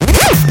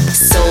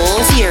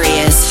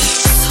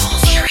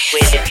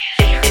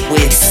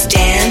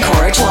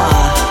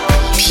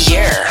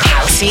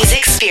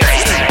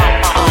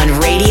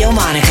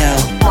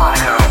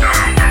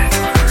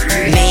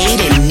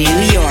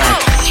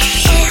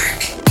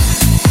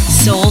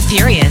Soul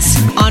Furious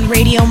on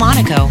Radio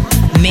Monaco,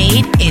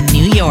 made in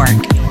New York.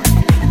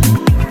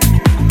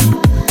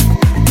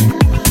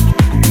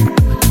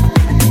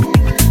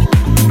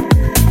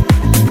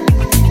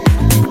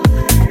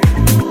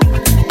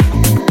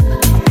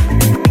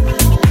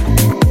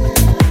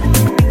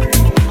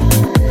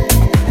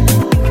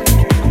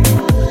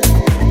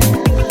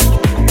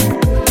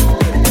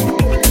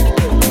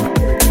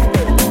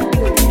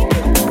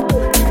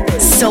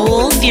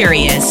 Soul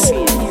Furious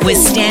with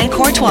Stan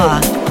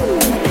Courtois.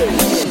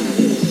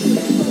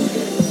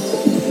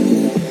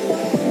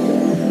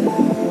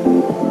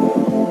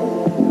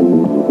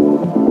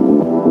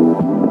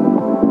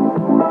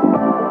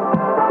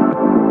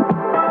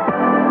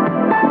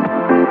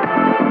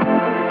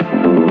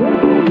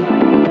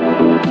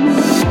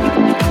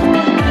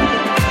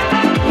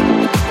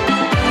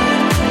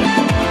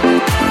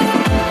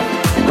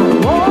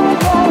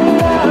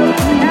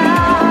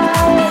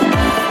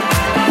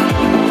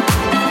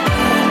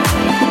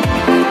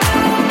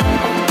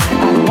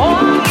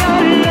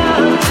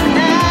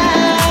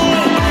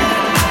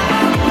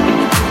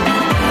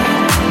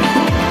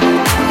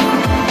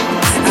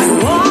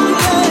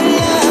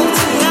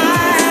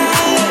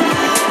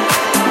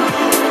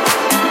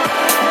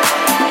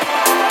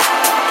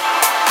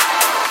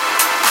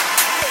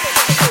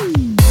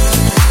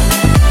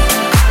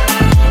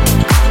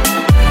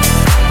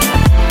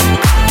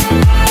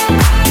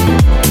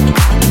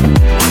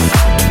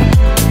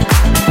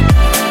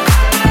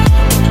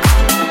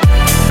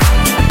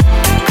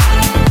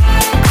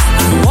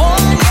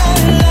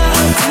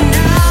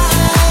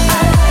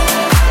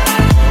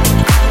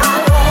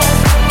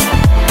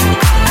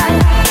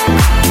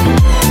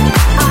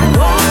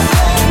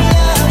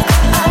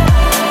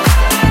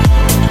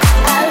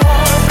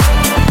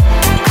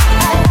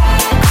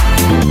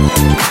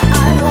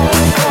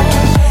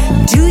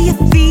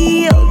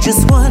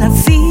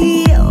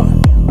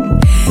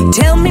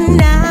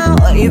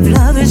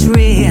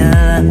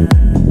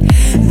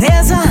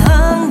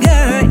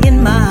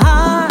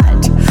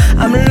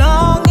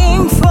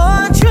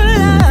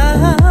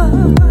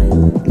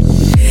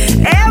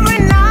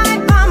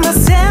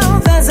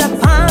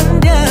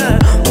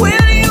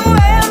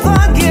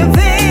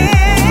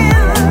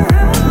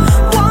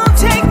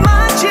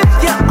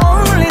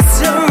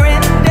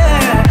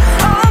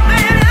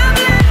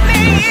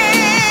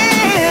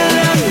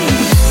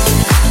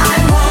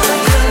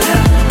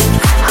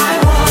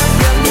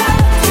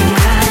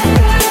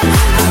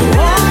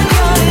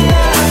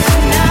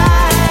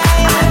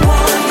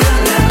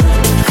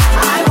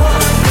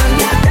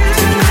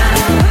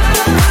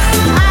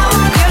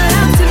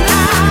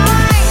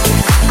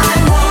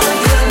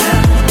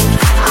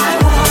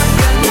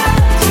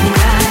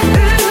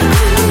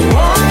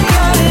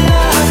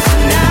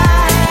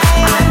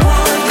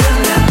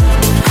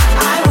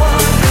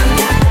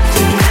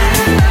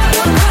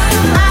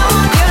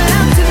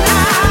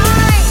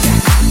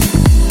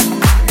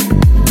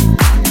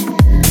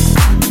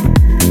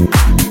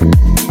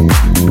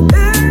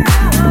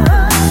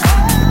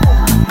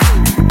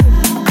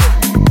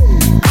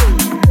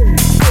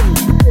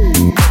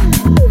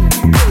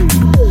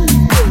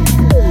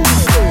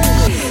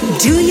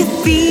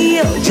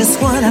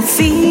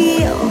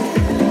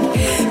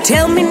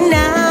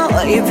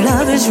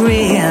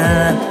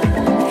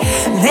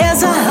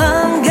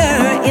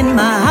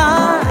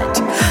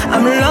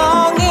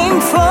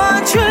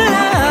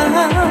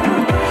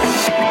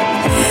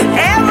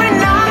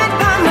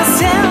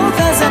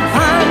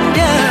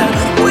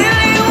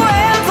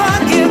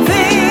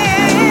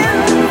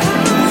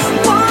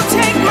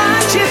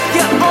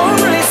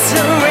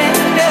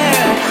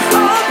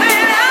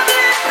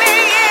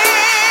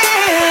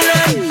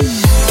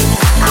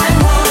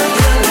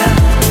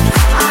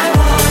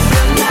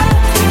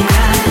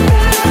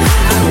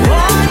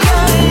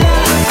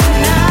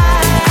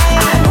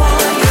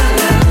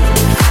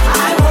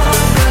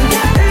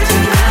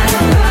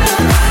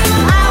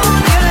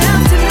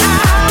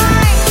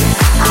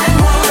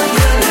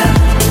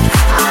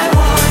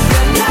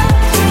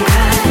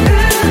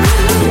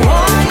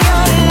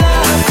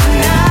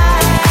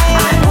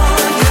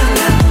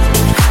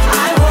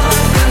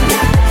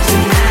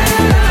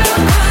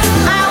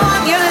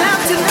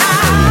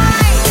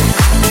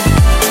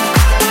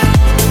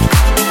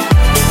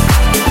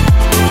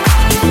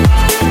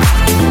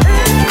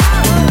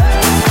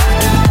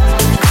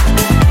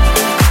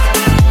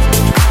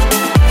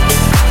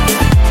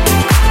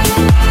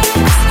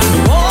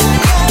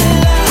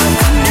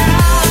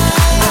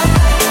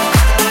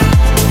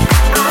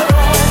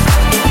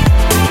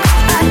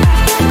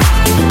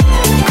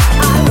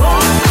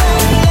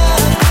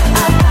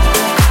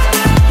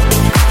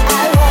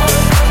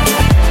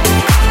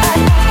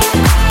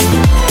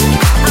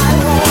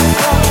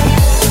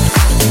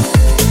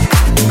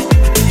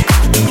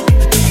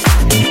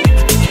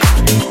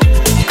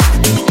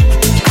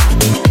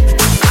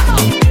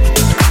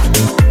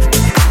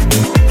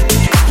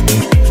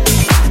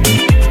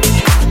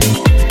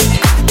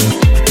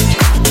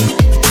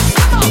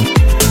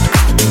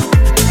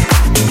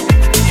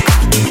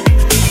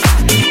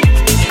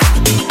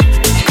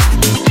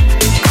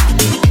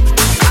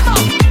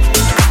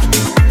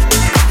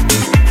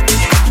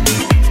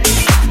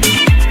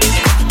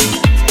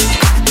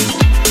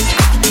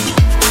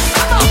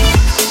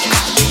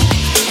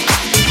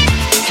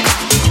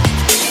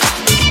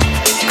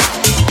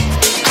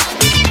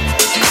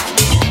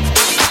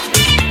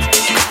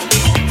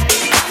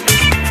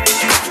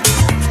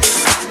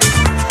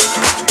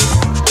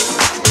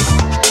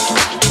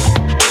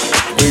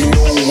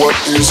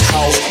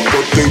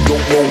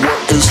 know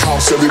what is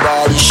house,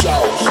 everybody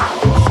shout.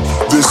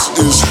 This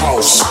is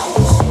house.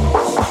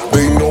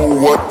 They know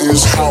what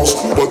is house,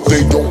 but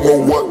they don't know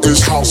what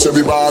is house,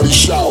 everybody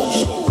shout.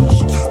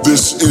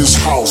 This is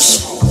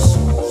house.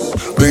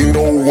 They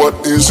know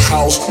what is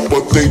house,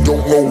 but they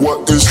don't know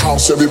what is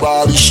house,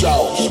 everybody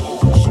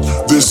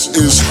shout. This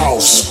is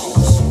house.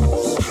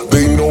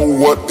 They know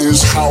what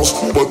is house,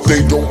 but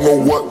they don't know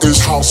what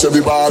is house,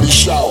 everybody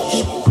shout.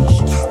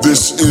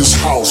 This is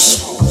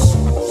house.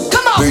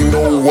 They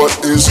know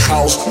what is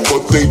house,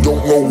 but they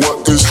don't know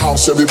what is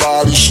house,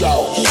 everybody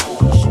shout.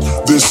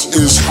 This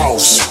is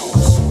house.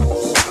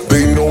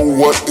 They know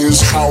what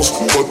is house,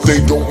 but they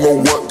don't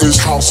know what is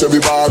house,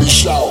 everybody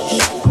shout.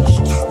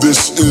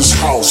 This is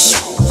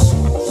house.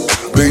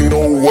 They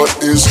know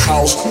what is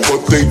house,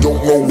 but they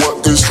don't know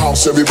what is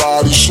house,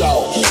 everybody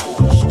shout.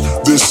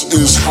 This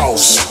is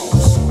house.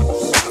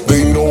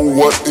 They know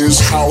what is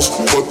house,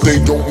 but they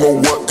don't know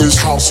what is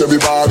house,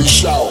 everybody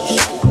shout.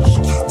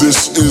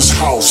 This is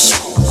house.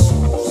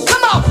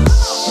 Come on!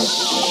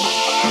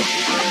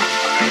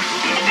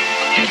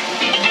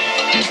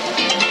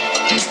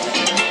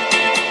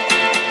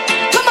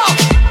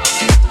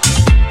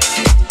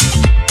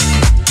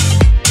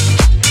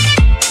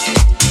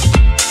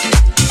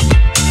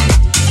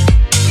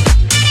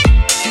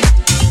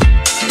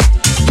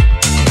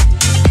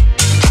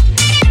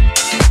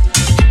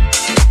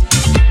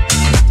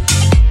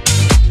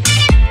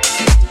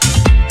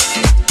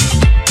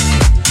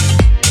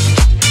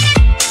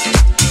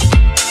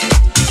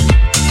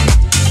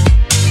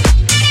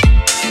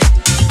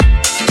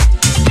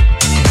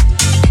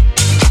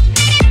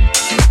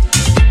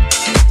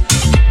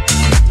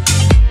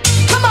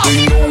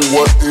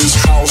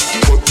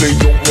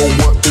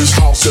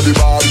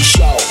 Everybody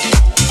shout.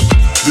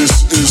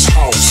 This is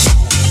house.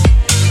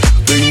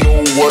 They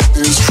know what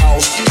is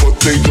house, but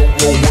they don't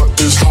know what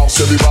is house.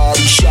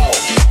 Everybody shout.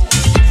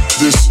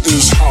 This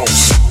is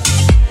house.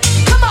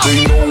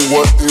 They know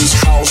what is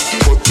house,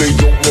 but they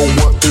don't know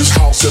what is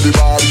house.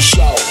 Everybody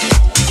shout.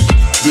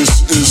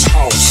 This is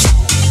house.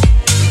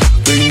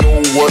 They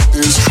know what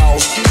is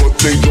house, but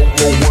they don't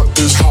know what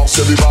is house.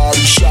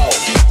 Everybody shout.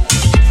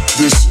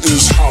 This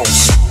is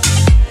house.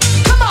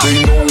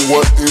 They know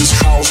what is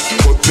house,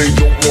 but they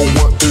don't know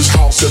what is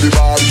house.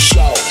 Everybody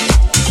shout.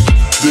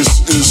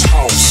 This is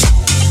house.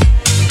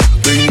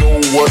 They know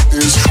what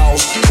is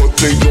house, but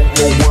they don't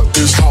know what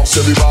is house.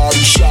 Everybody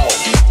shout.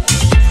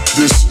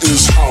 This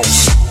is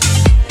house.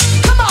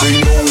 They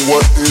know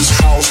what is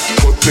house,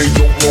 but they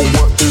don't know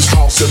what is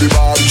house.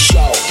 Everybody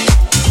shout.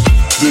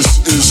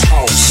 This is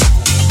house.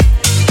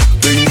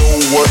 They know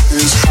what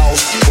is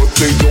house, but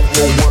they don't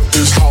know what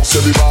is house.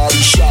 Everybody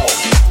shout.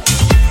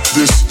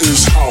 This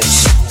is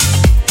house.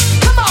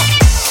 Come on!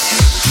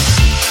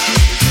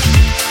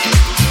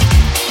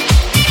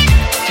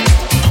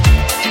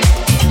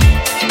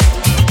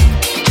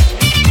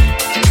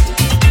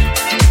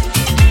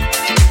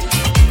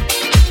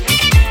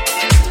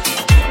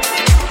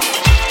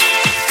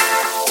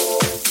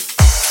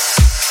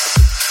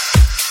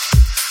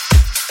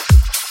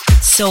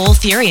 Soul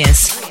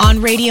Furious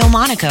on Radio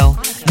Monaco,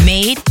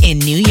 made in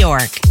New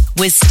York,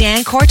 with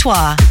Stan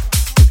Courtois.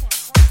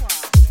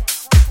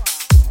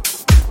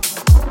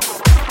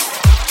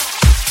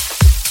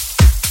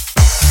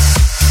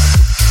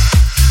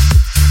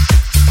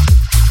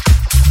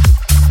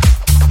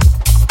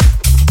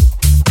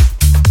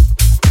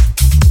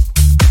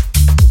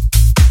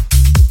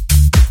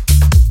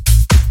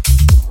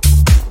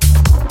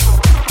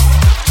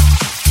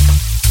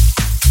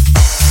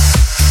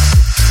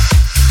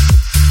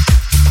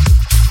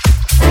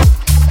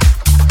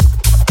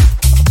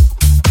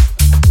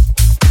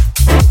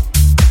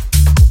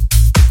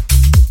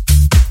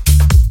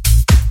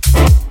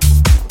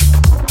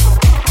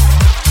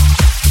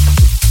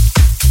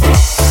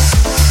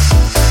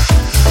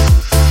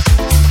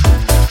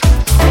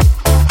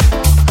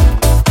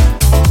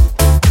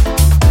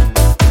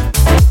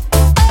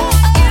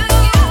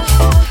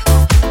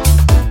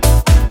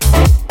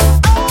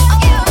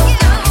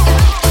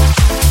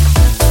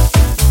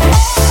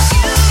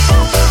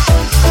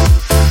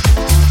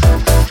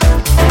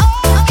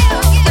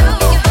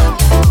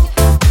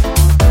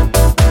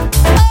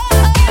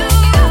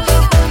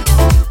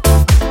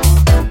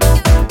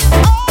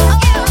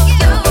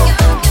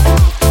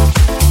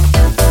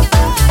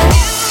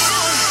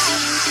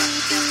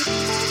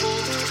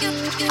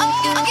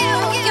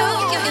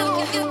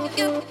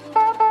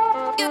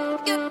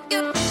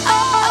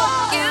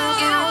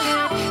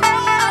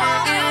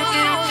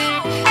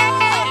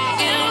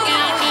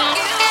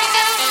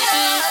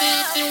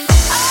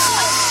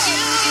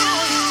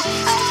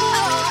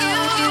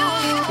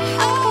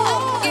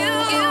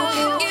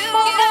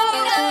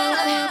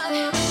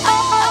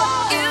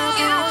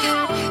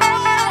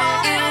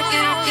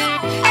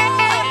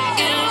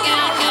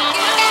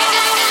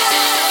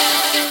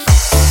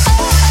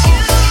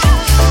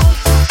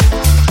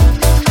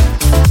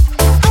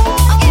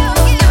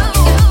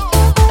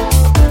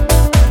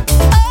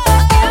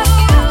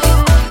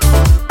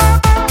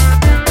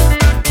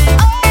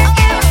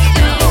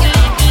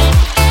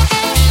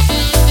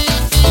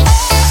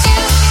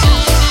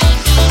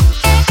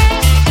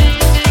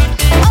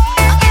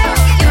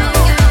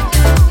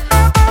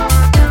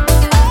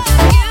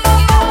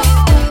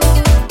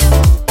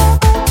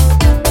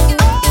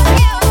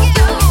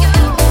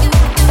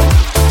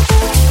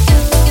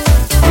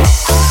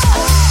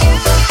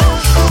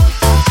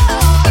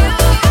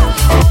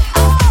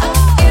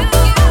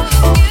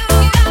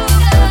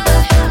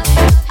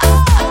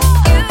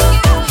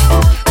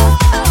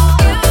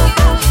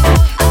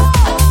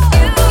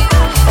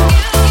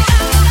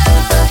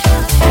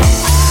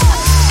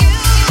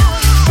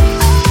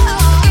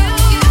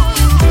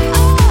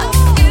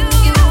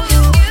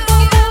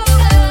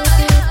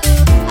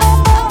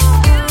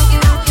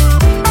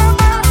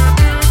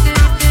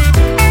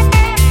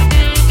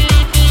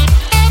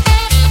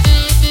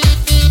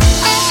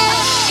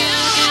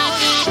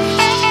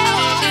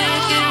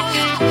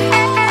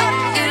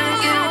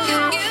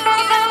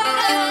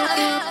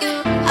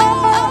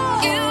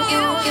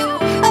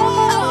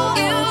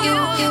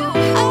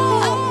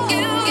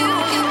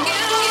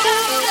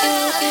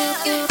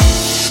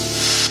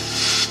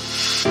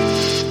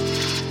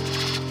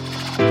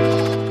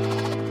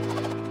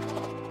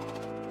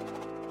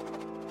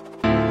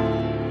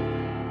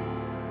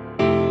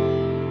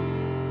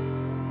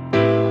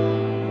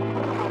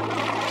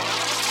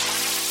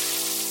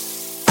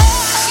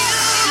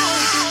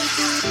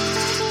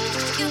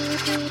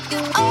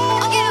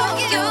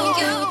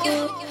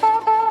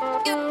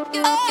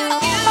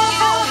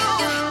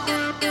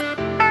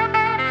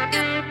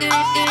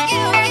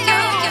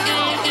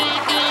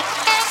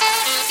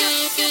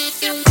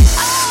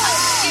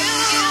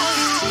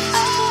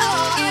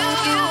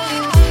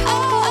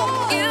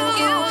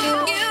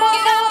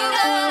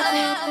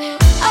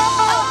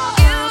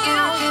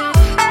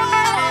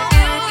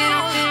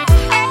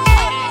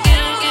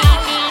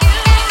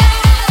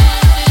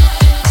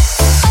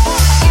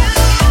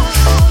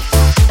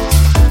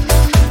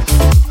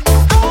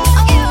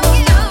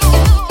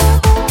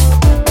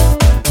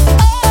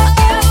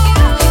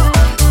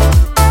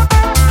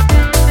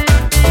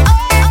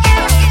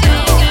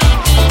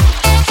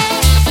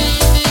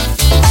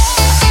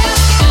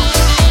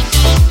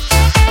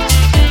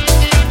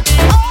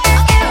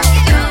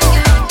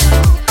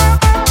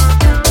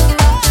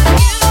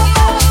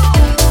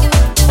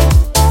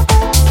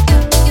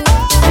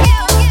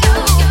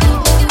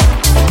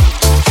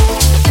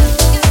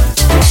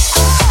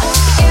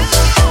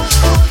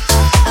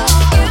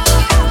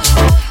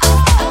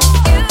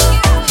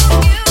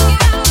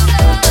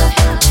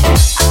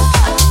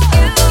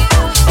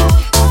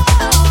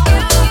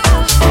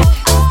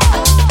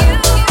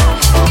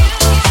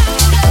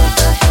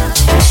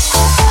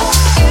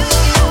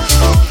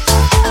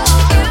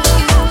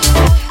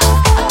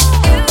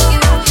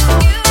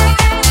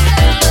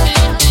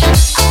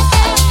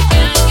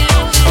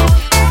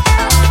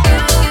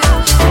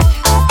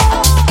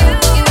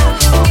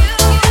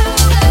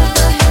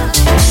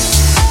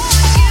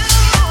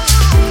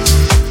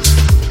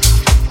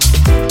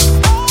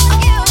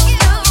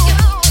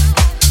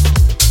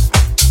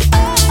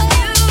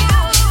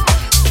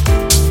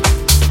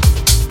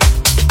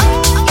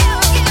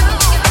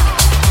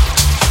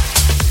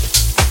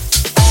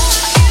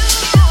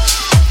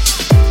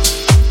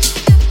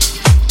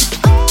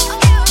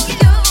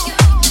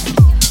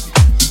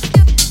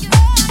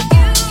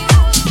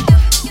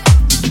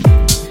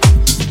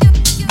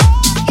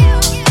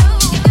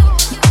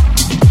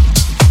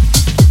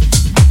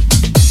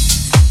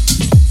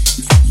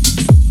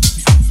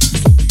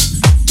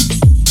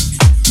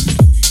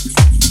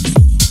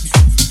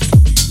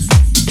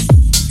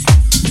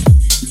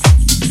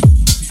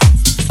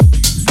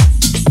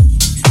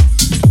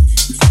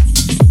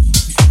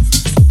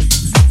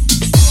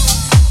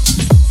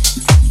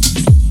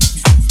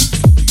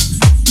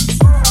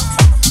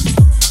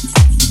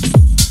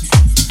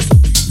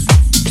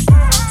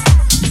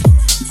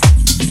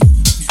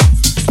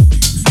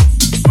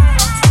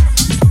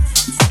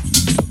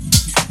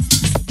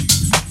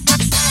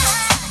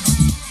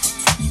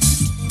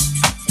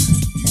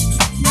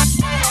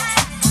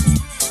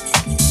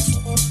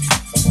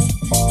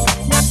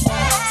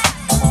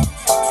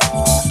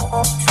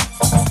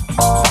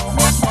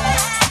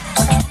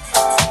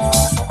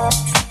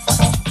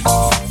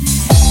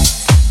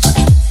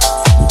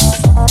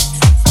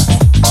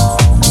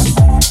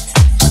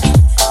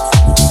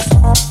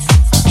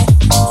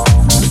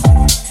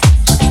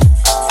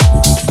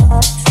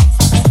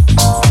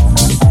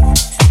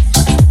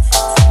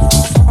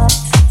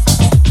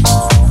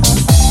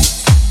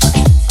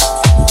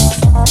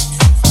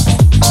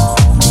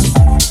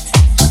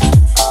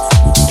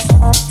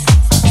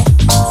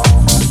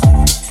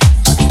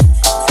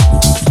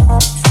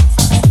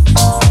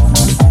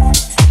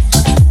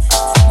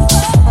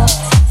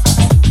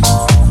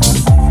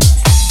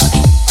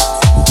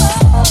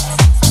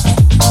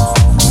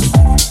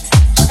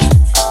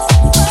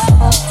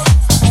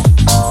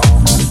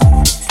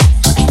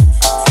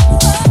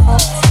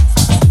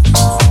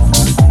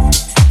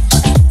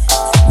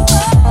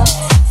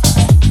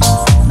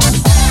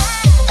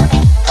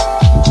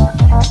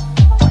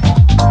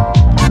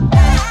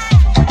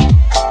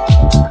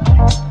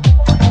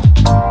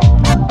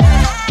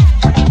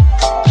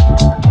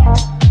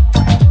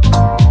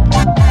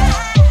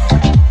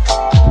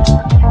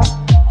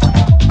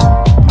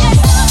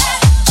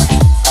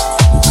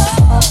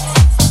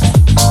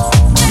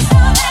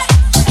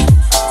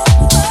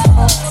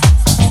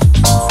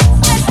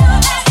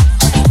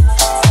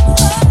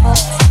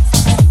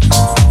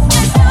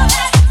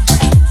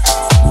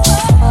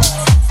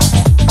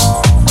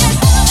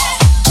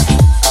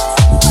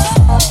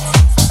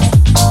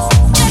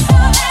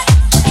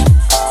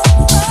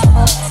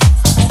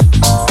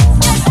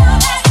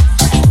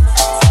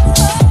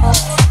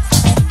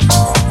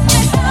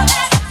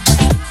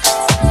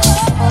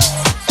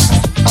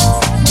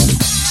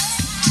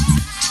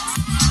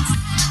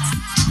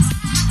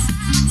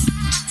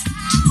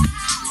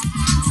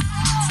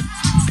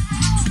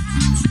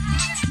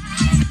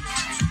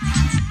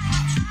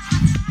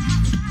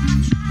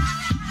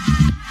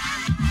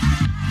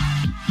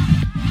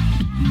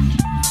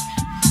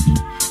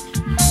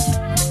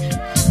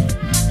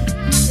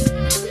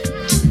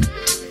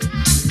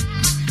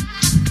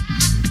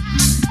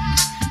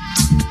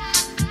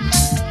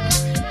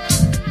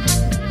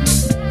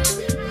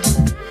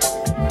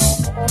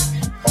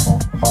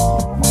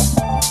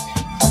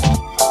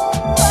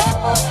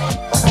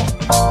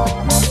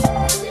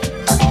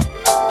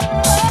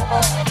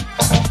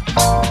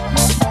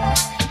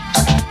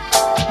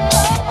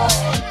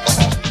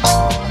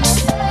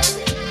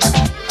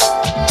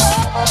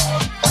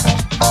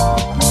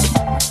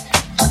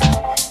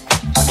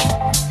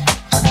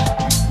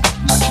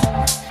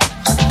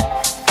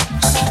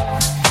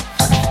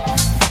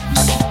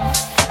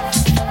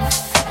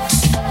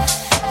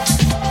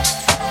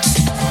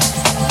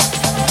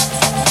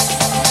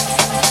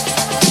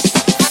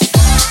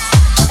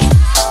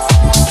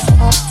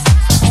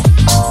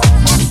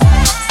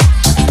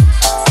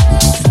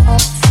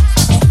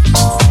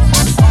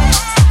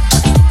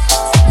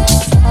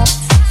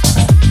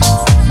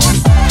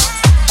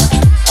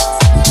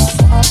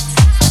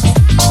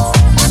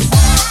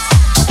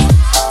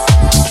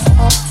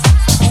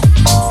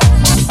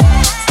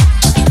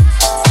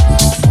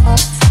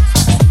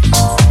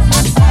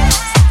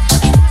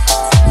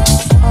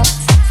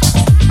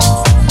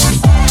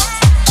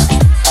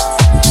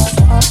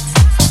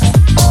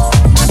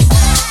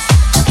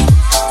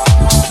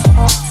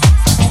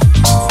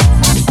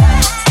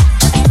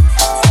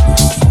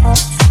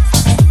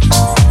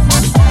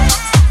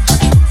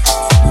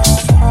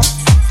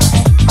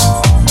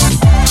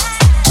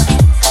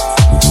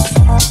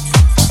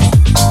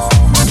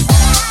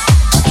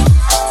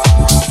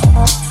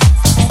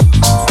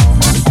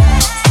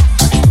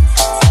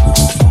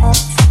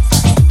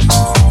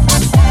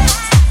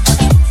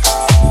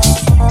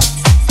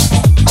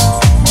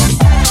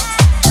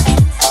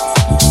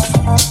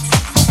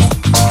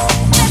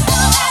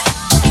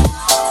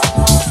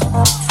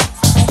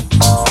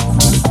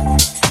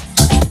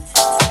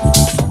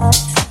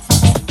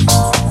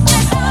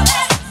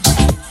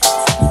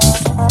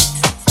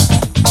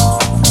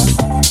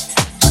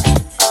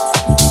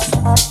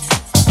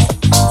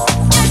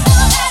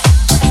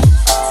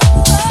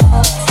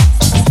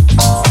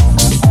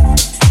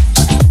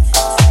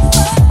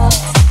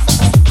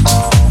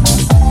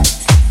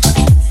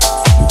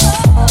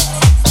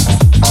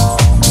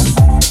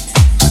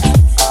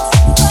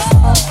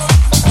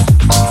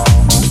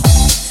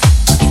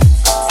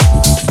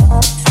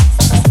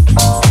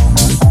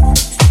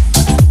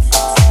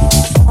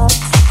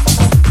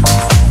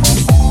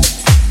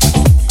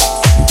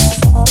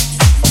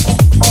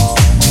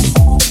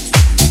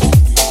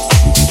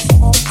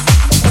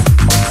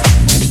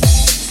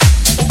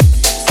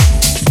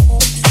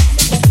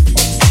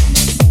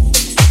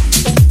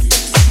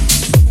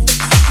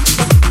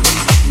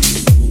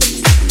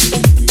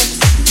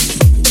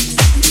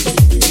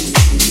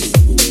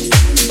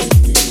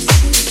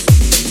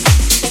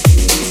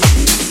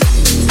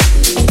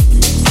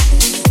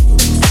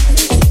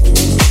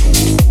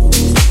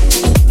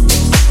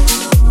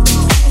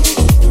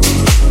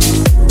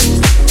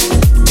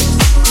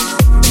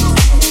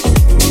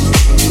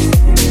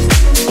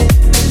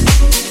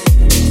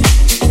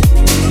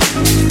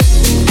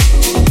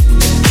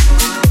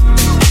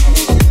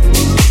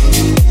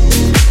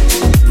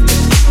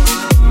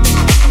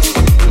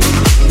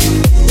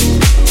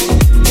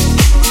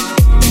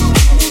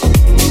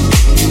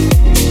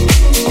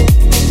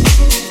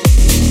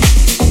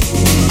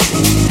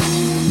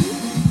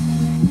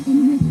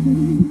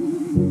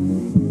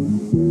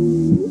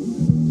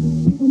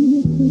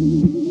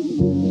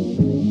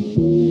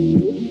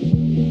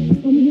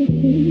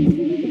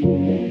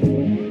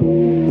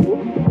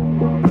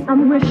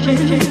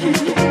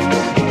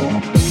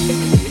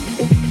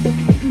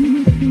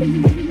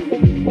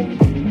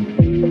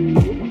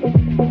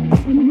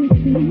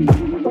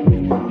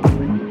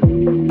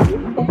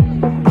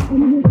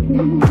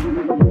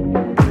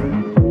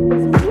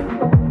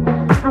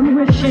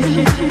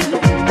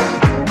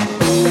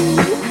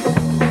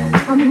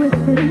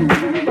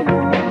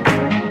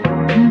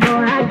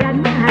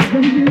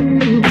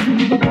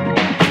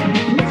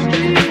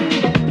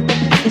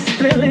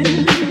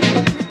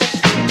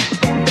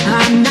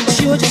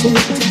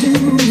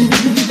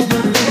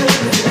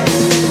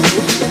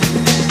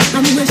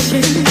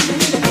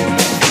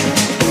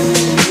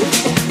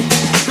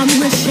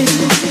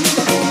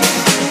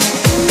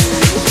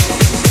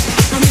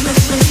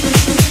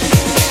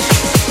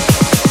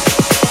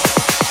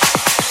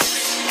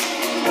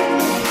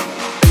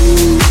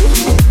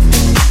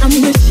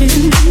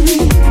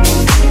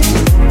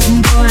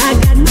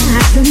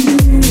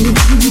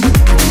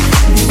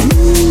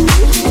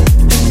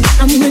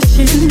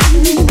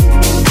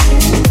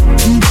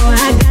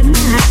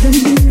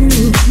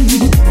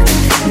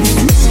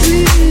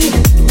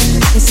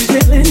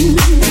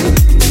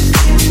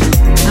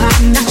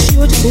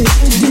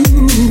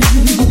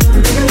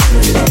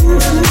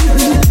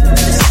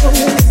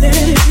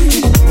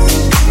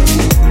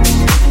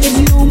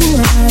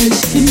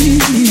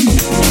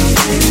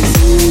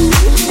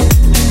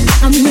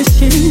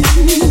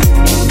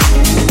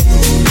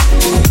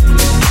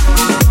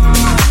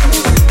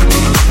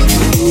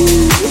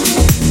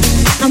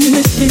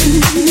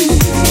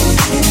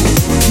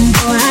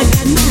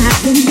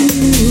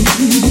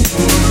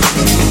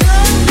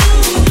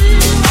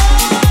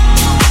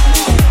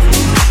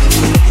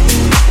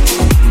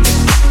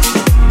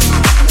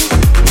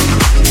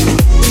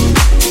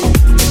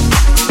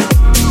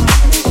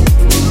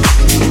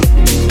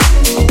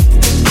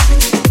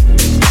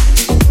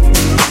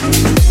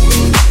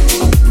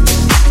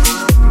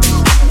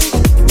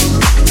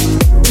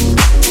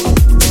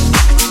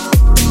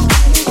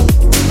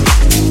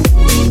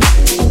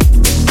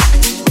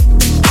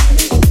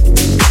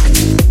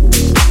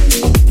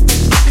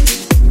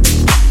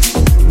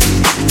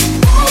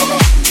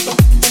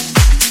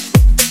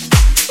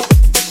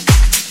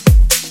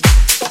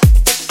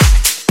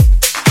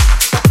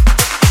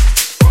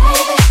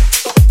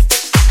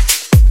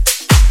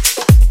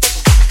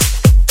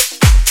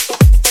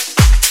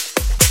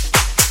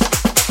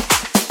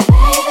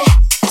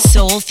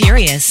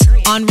 Furious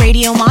on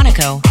Radio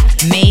Monaco.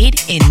 Made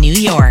in New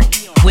York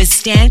with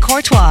Stan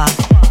Courtois.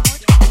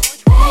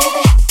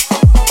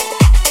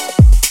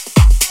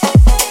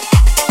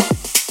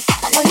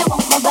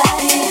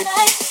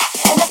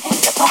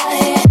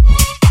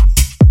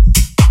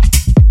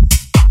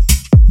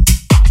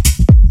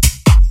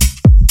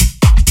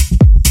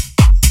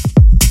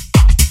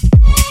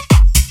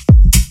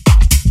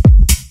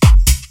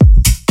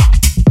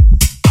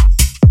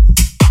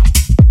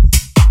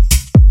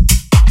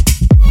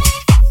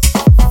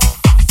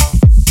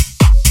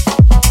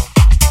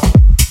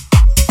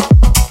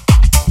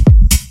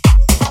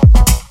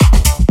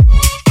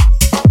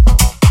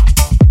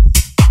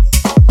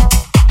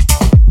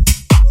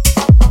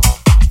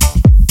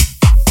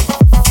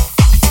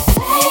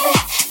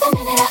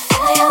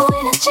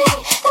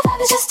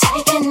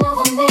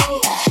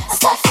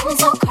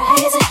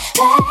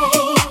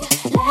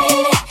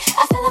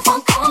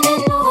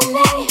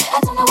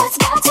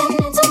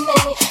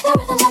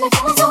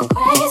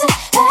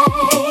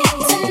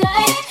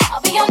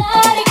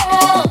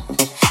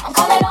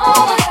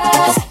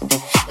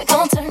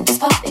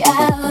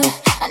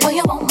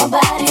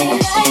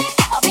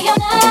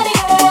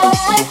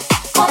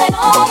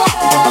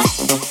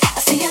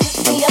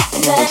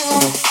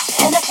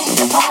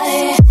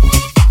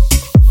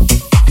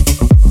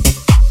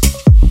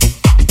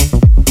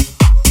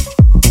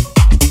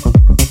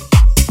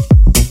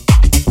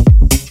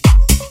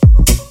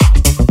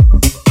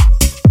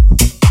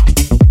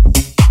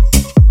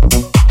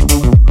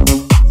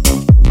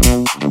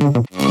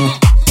 Out.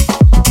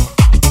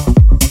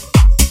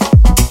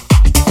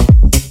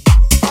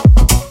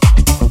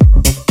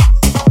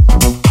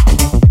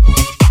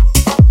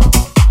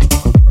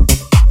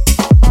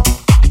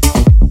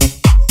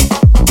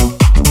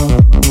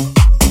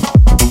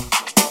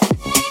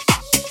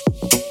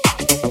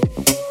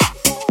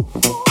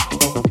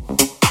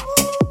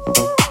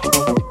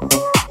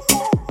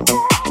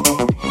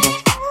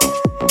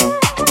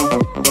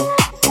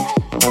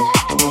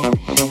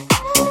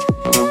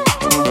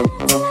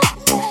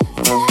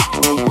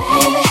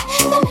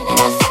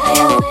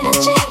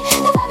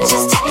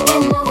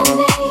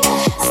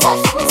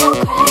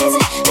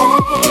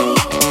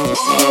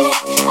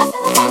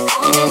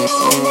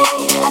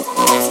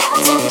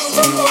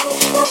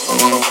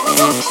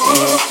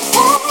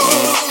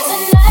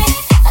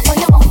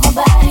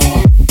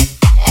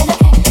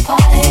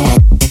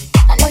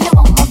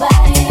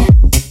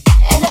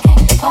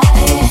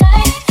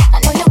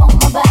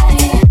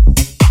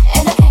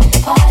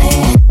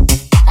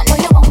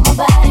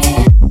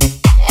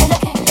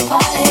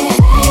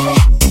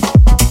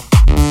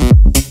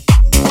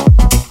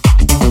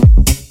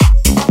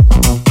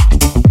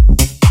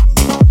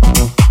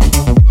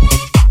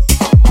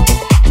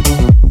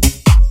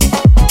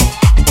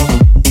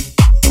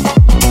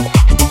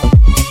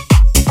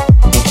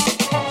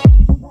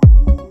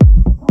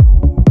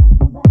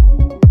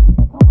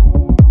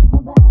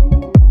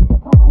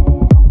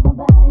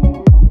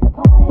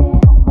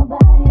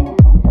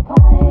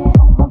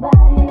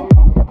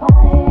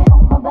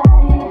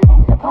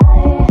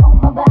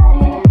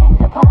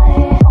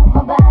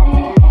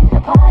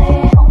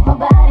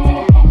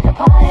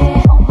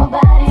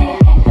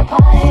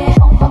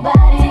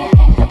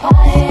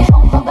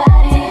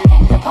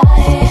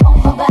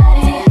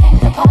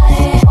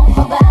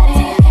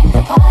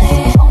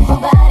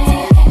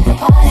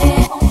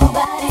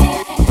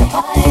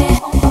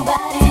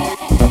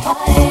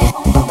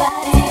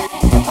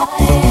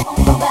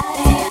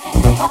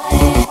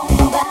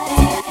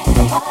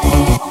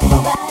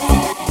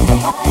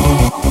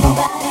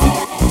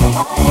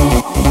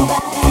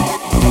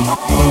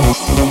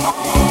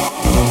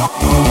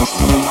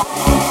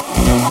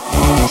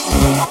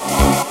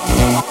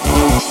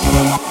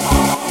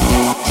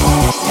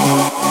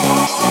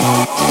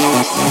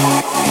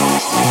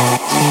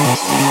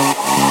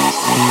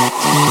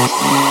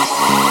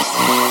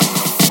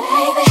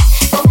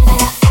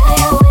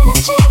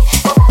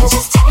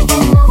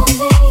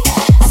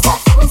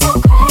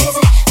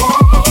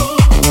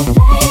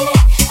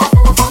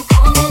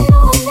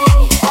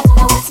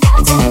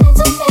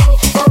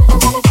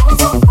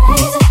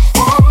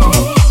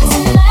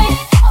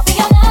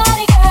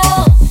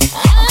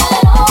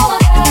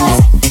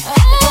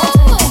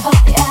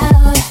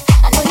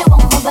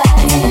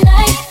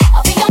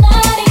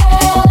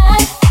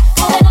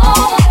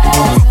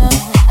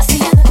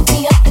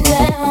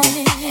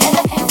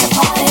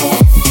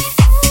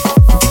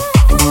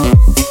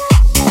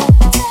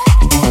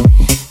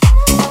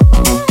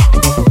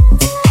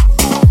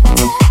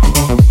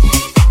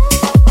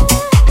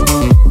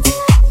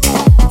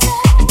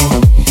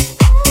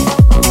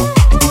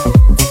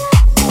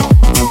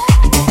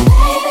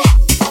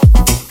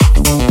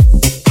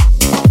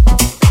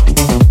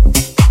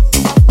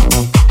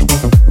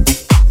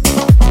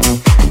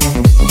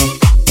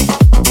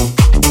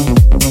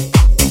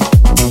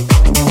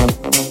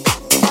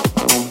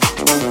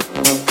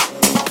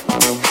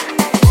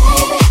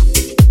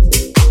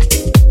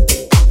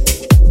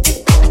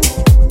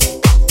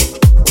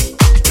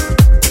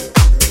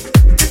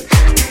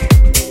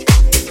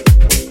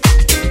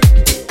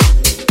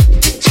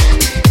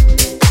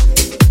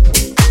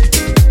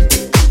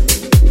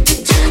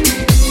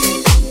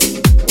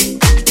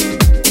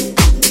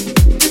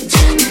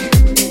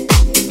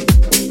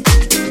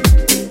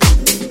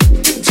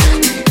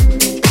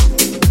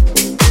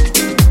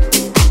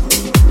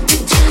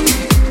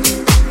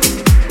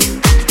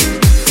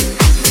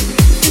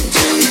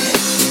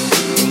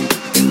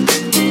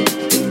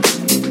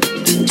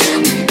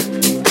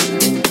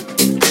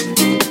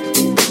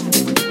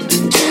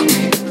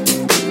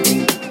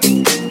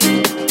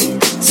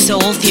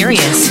 Soul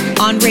Furious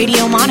on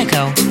Radio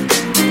Monaco.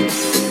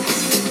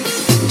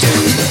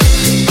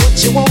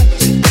 What you want,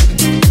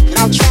 and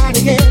I'll try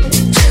to get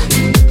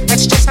it.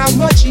 That's just how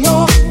much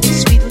your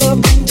sweet love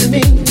means to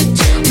me.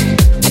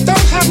 I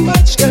don't have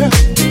much, girl,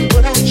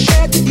 but I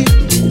share with you.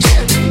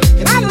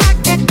 And I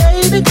like that,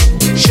 baby,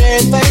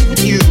 sharing things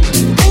with you.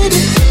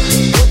 Baby,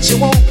 what you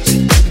want,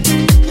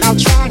 and I'll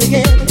try to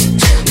get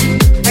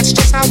it. That's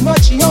just how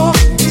much your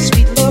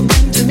sweet love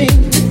means to me.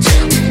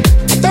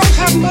 I don't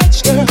have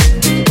much, girl,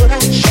 but I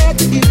share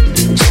with you.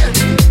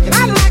 And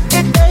I like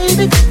that,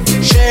 baby,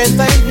 sharing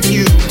things with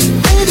you.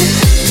 Baby,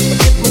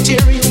 forget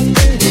material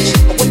things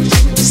or what you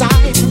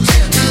desire.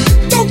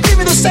 Don't give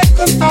it a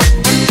second thought,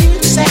 I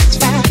need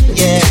satisfied,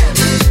 yeah.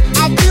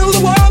 I build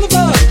a world of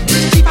love,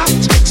 keep out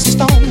sticks and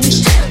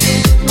stones.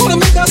 Gonna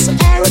make us a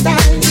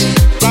paradise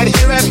right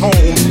here at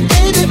home.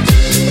 Baby,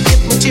 forget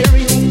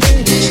material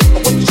things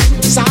or what you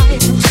desire.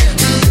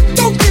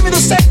 Don't give it a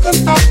second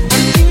thought, I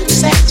need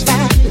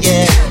satisfied,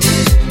 yeah.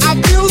 I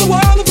build a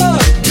world of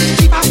love,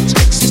 keep out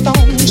sticks and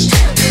stones.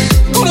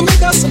 Gonna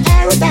make us a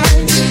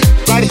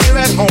paradise right here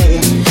at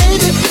home.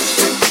 Baby,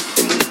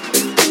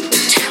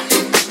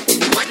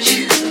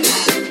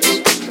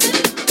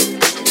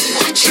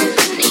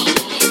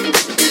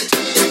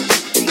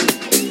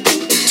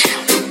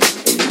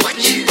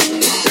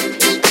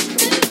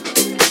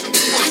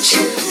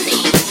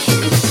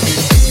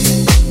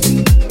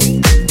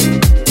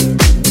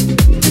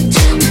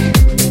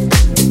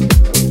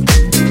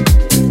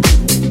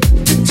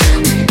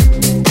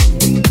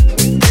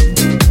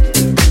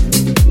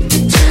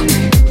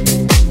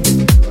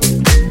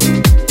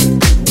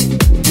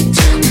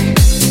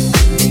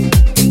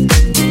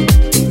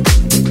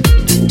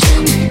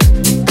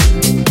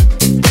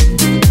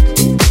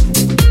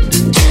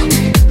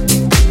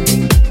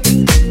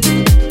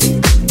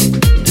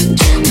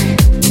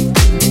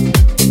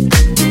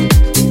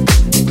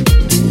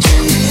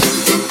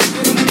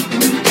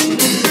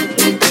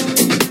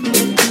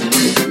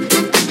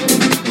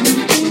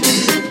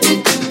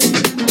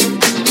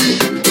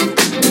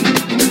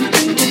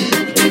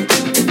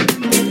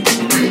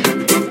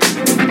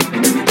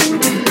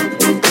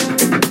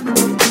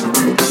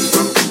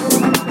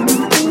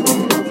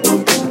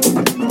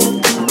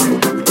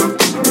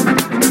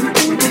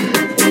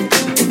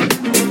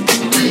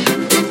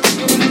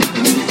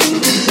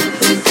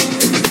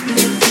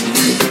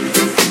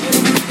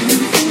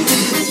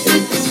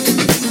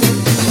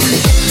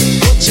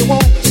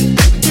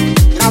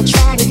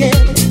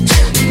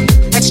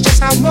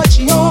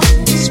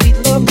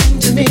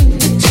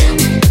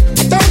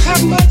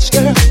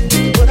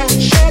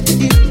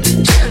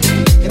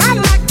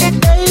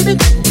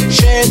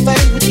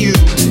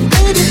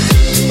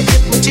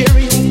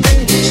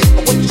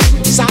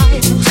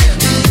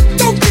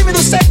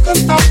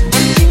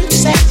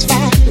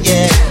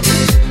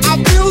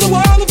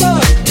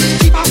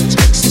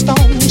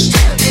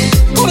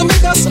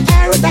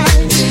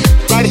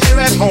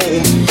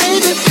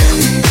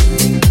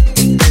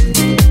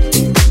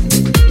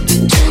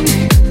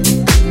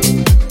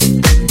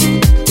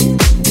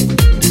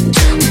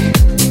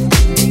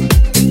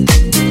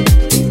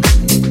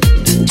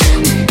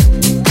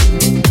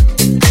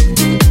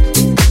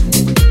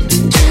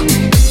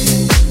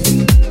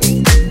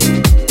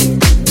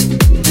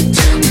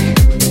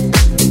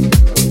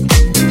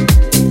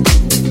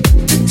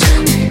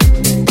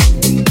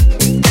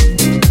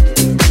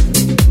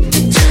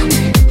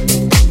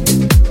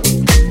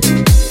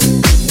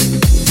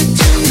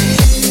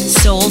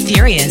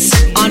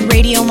 on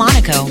Radio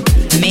Monaco,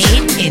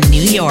 made in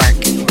New York,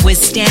 with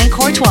Stan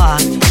Courtois.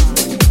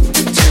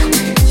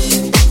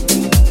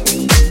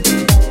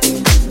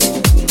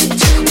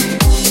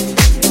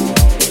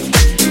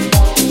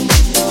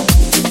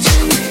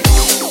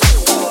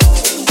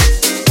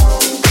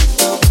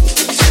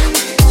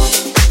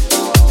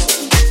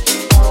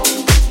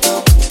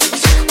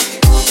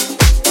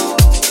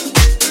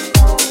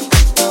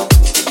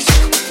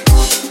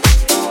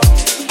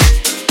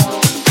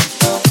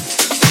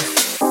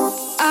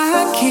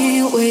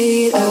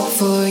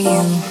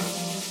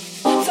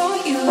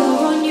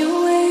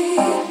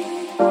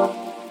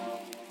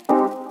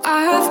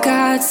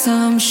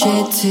 Some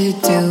shit to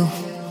do.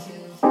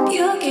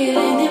 You're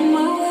getting in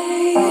my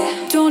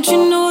way. Don't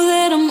you know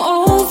that I'm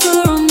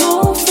over, I'm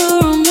over,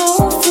 I'm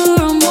over,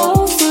 I'm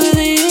over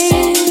this?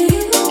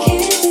 You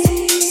can't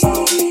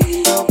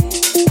see.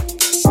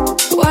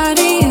 Why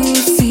do you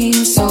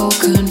seem so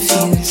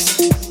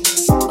confused?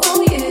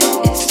 Oh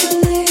yeah, it's too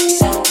late.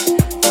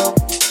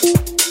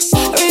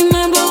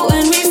 Remember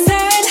when we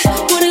said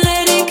wouldn't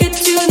let it get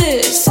to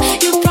this?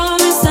 You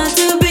promised not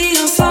to be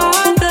a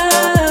father.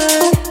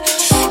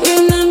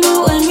 Remember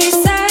when we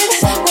said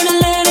wouldn't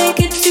let it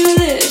get to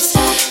this?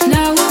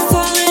 Now we're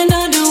falling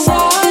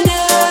underwater.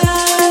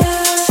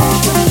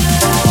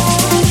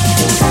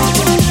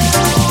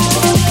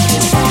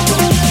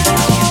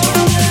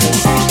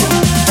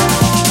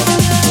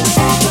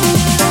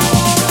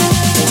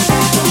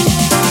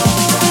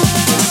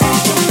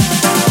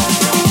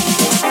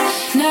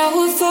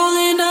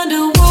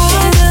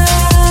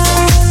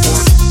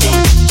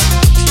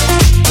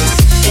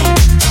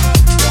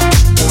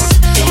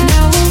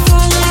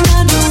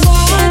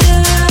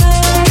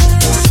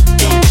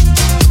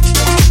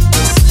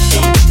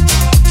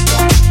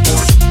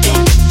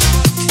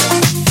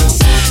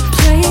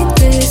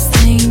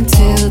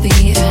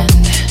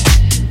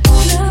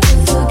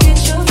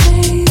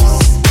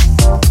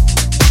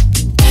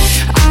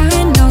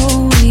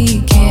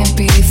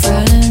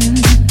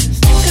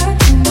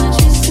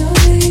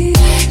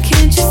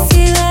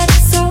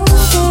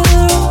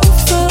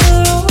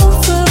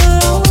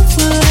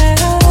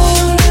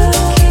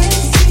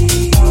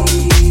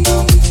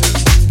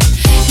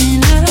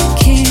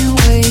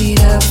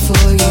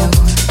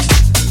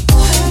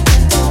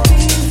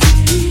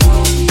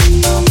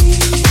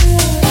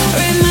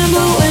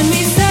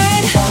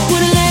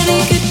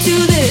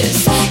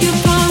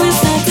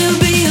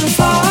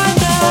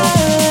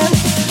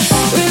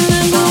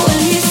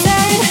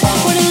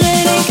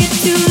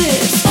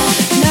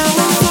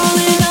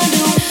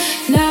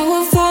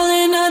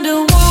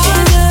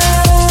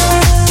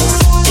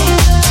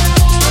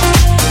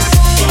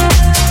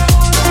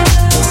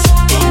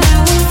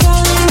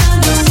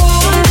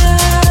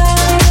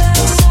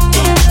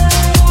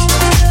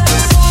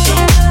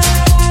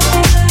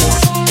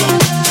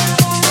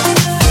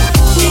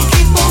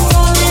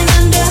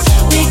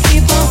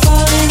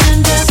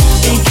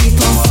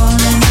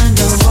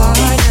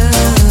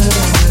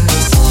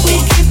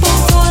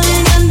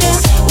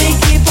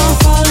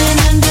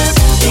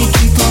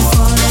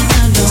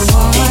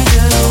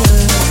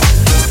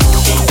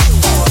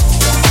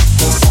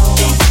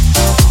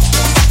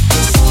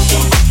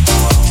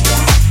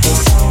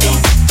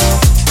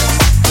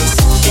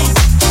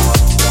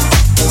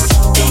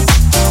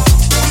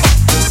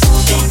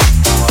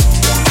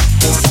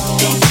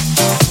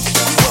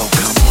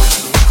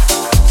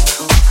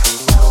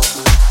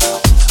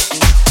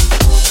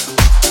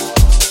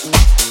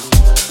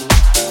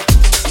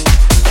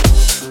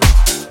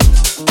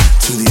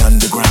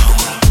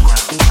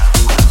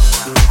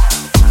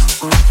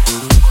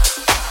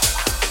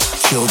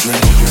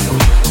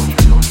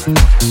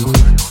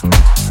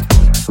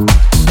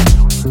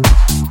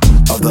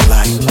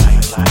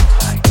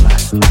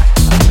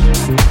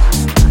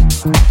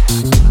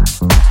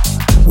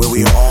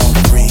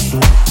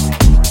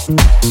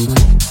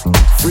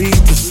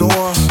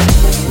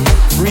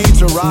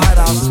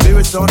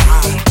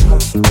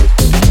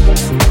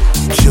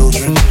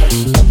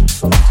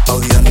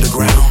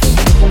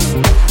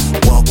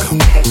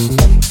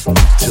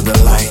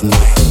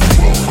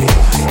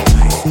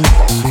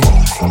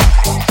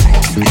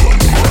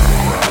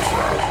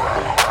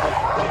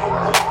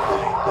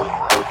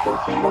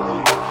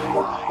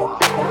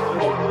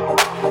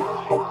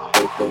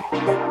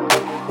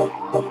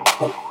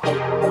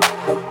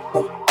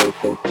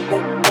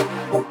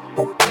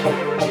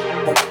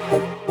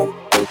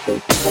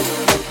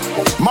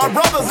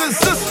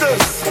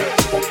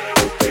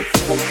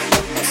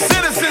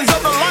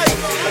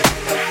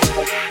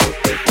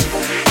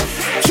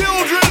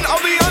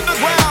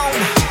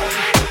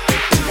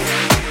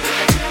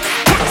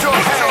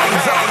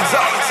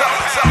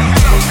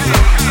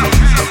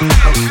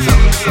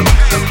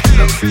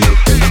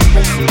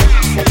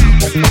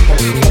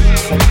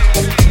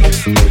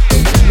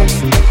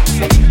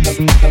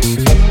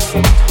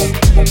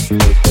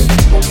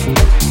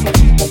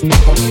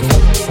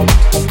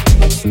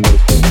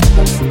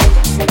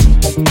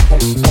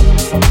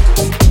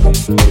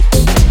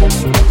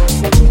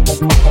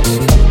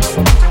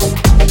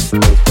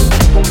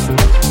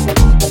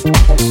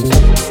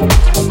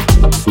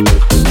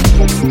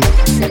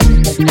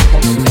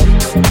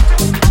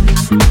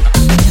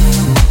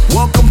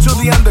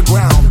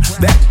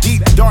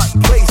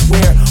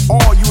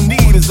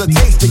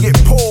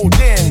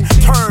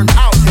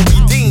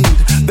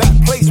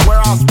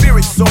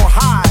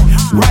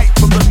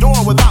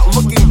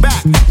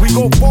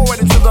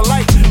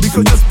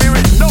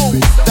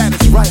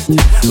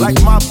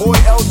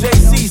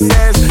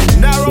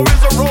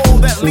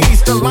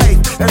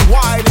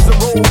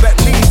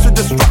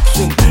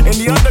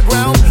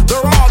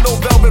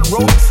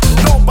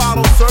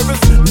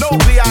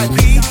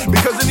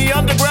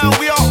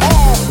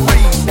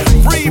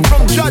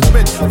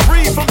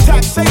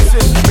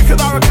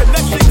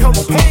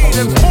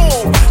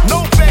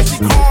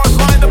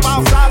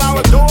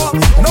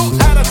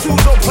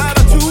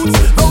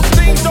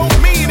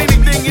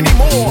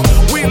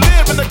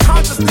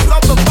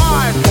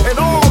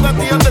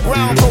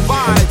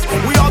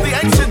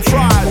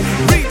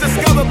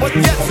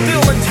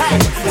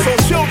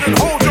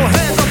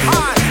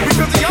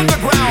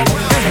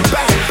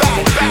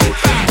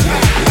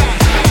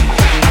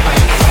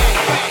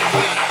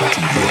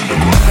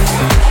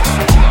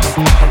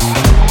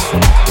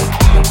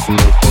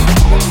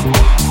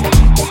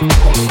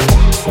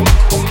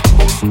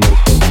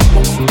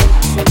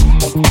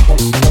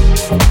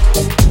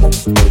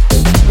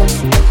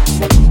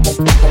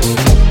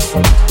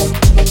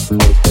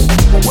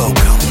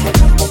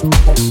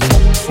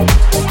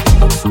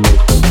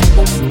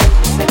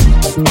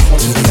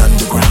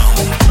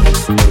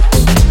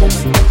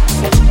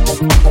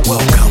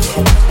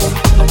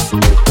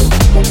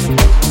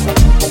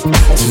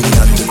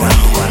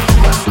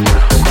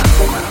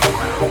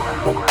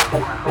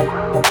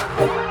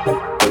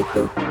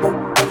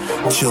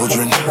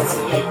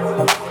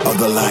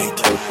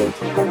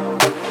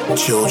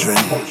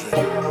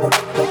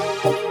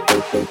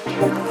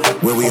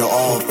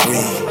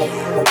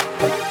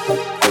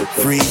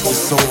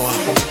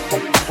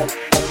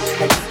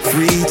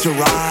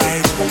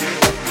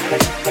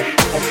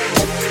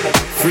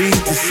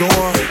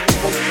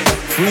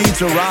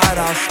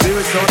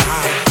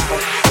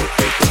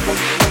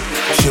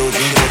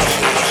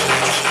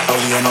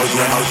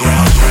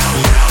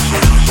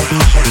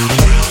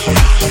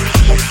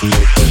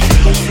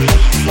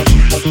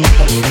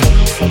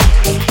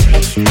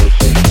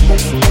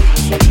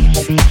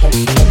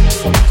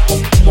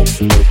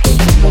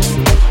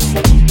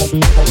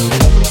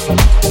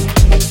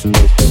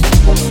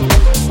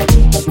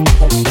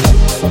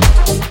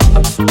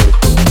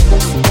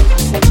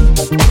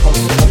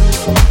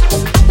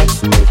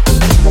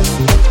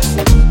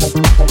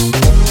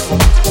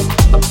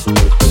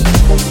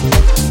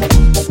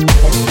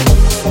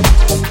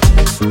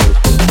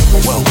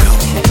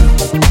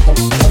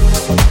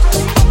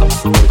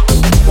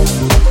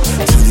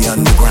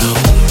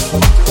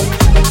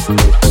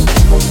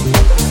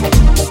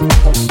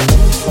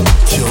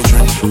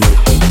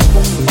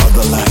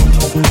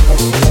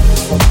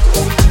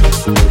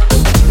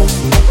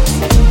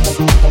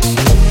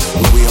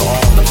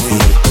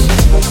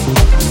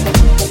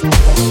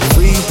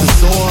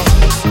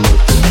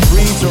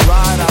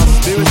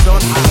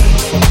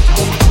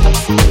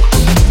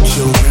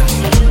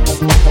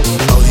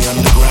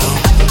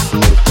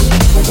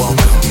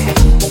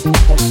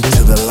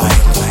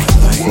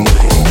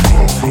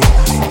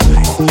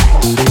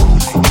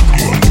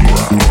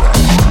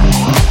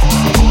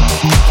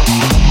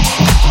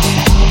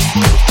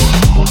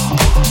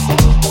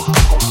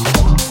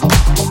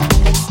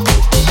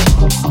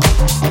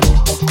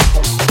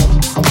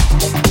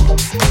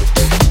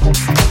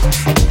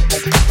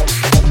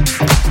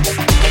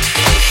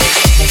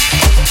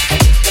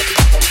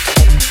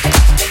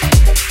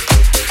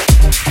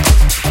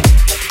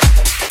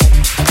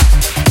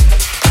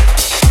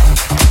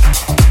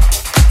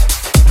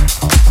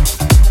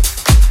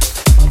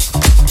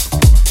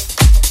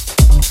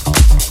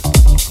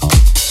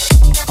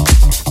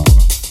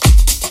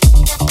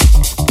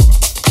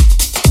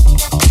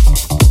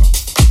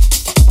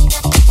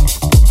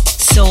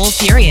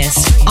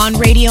 on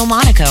Radio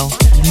Monaco,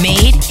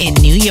 made in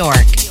New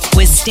York,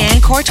 with Stan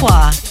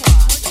Courtois.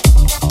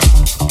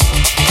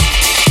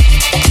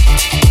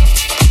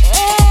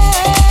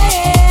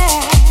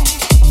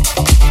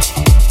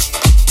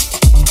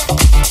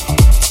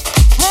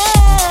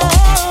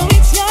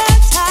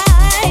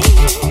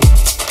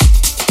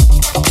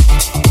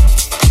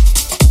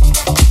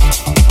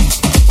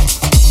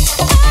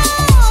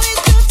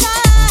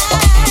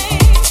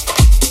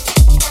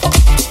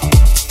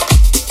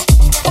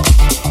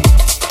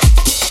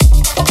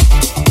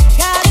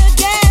 Gotta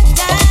get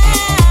down.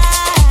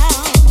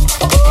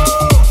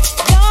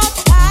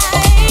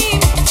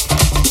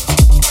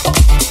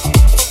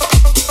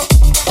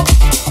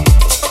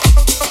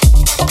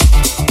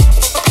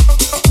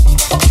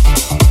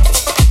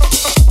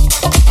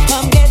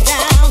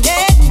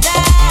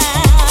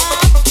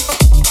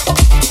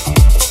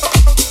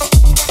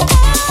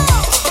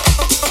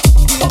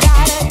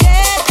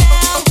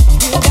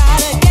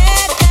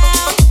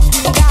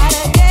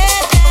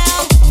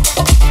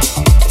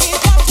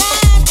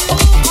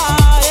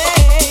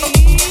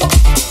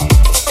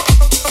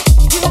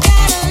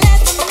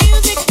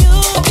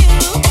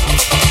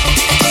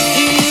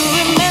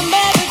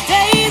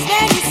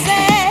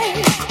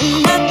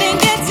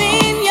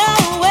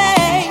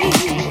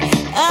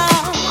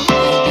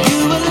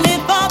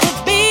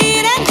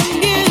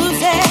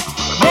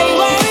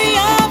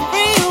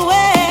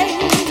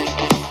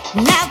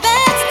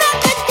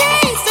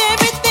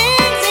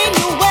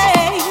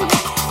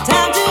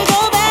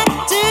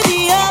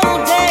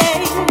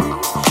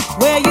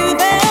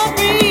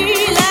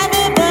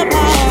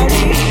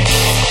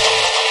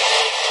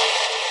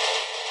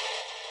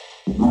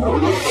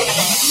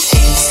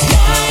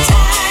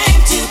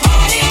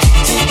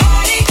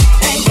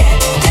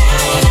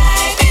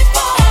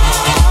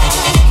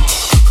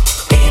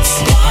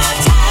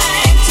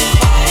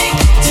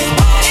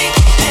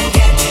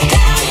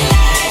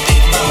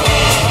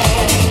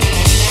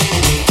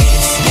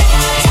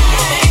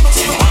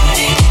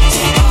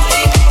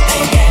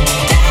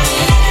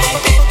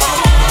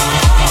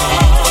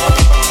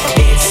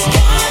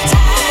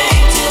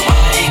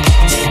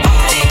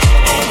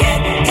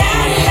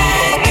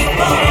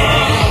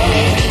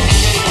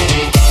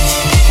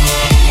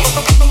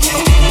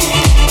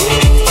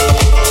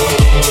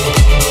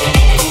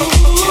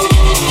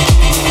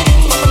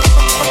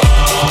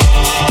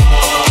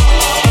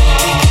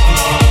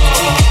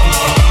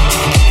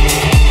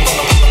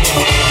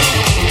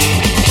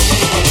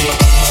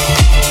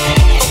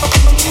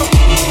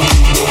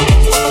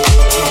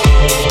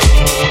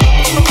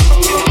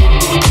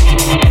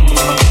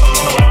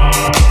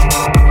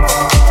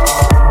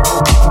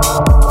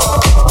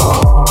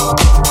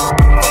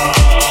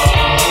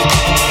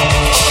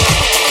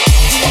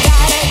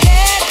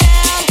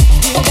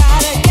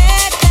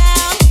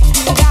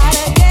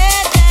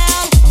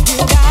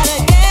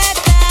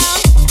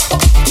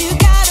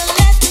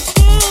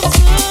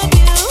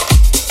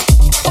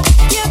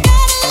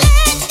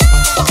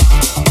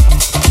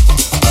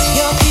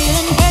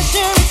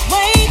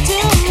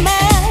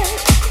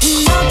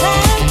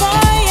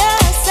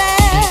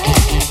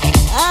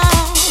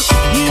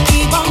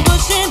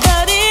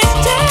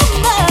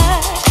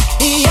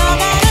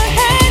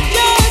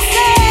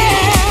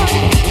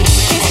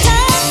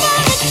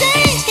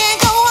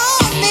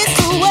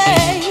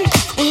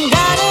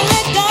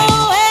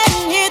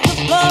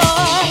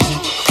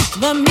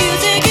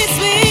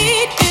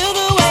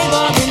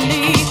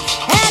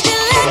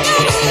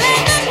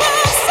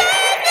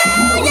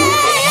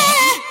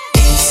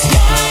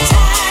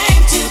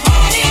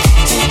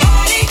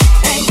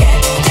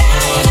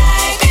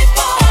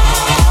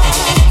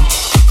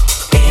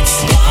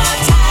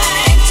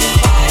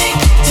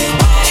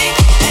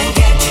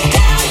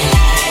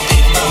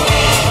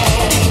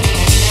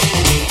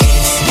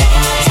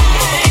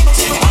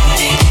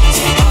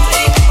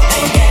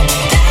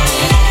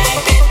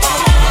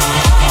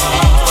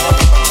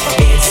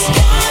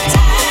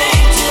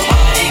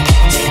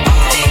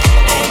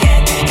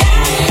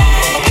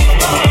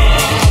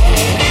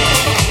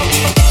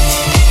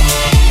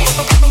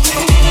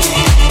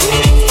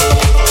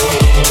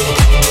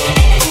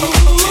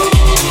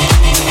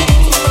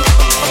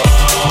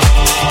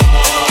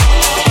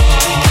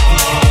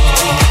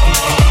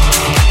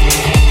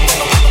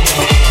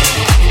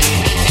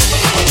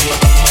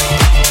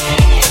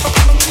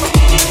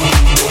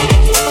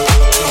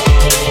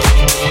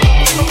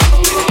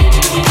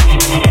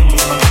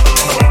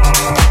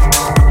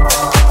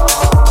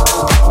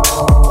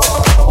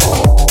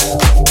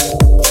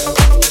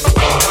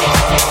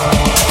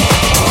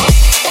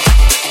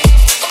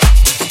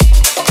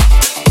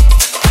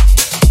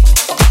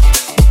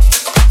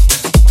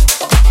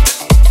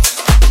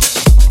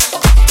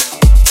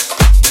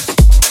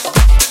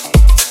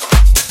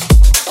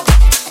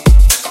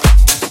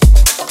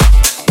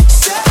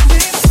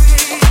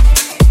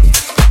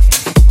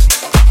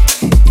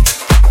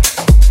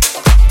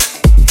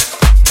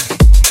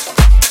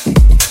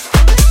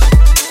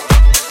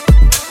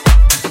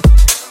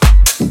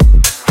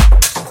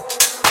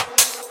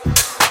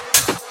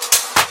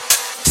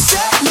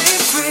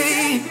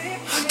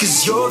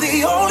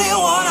 the only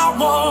one I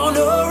want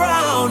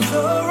around.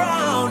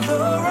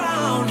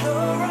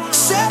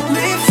 Set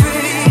me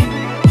free,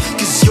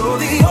 'cause you're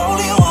the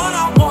only one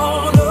I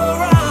want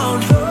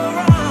around.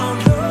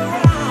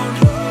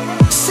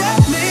 Set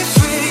me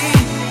free,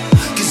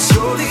 'cause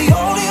you're the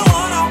only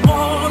one I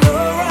want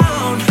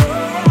around.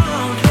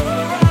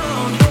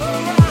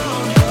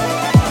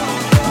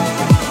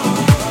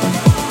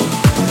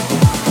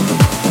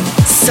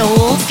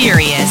 Soul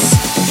Furious.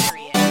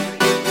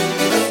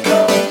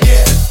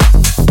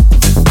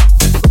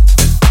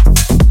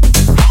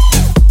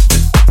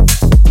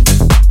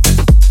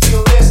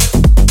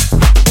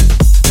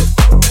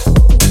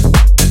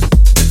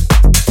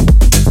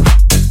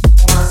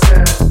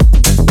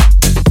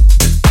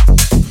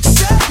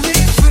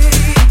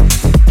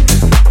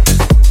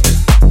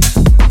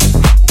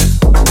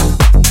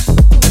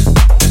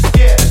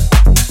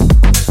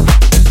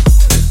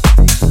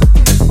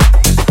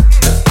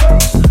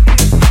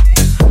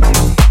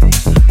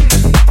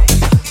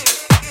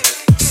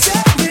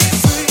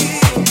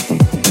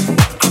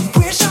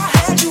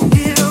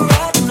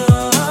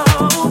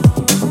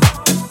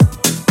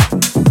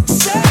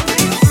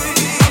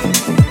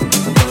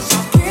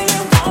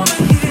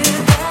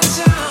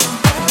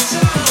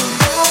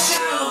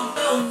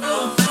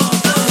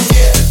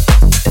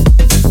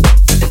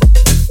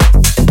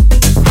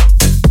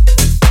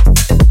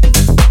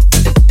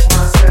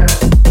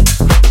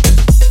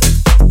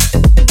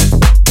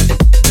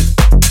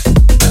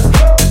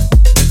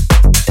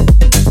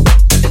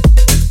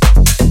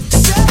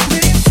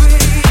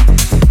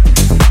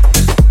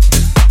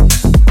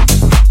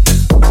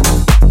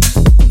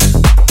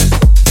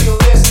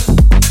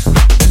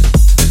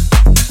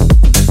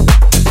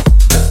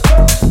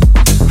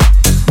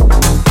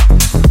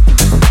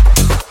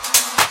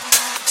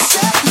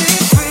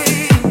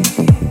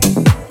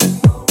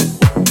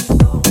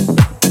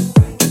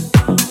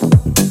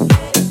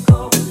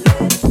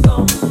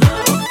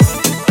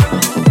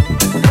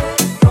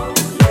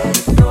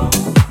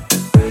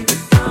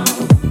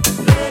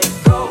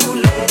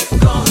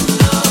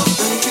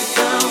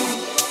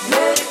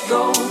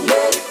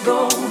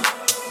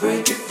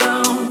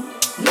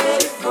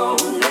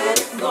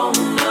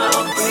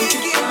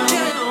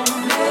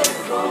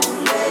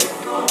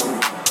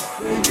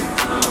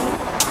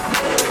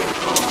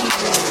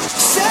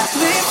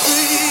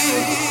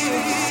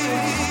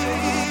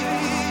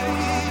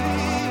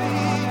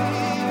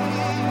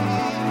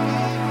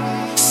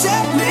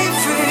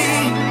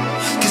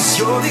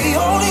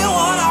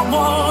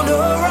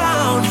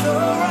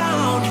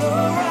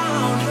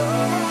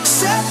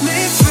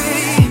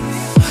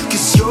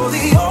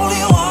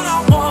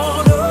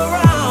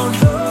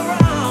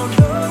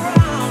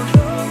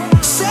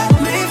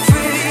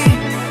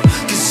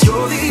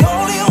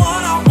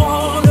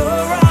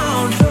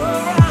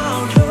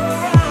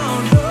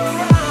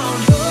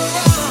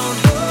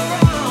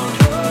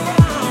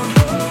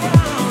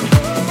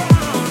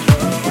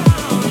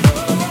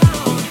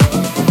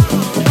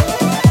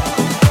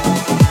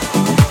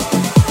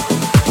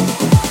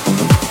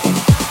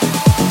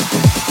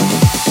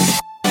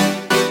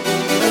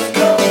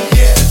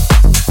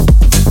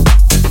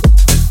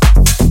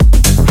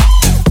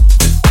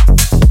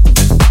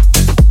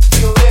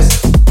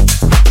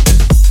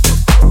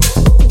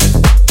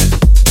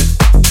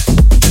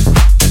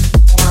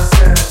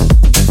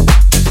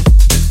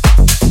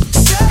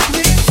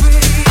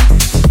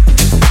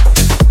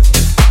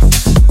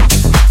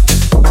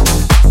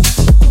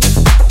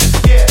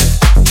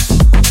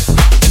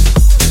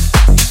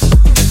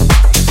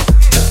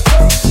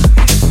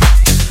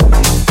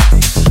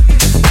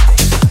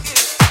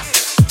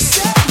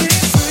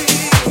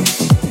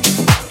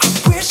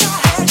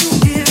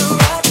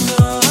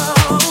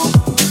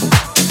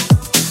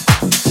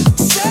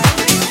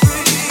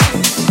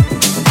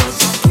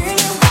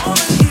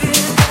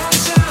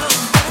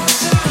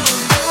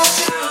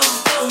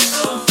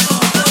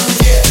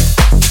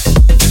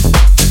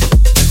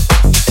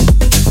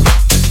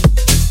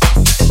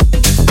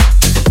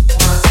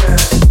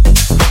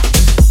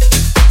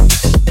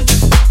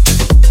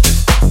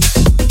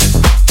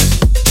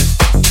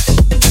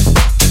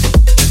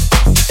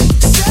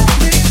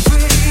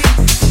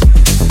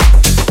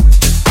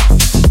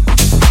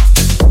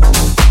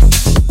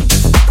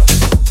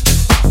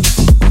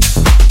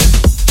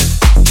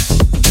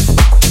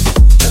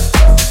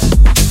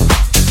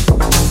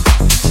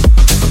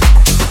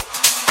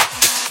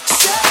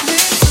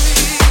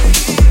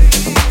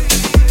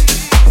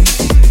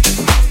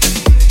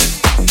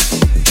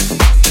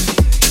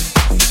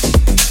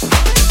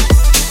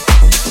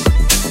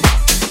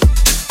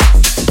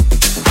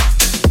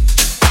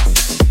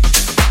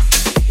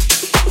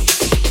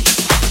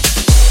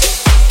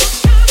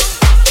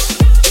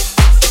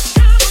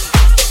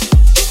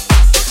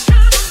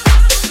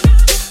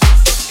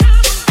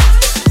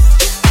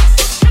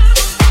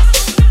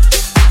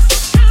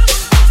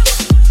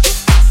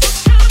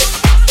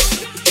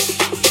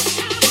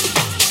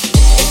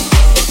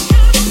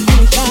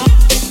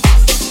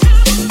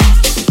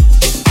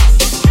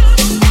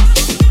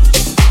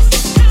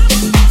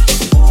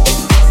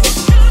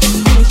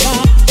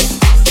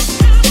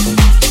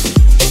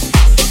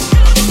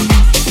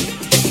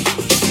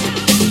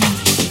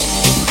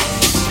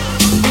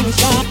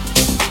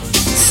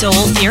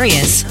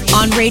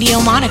 on Radio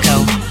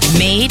Monaco,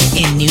 made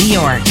in New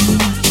York.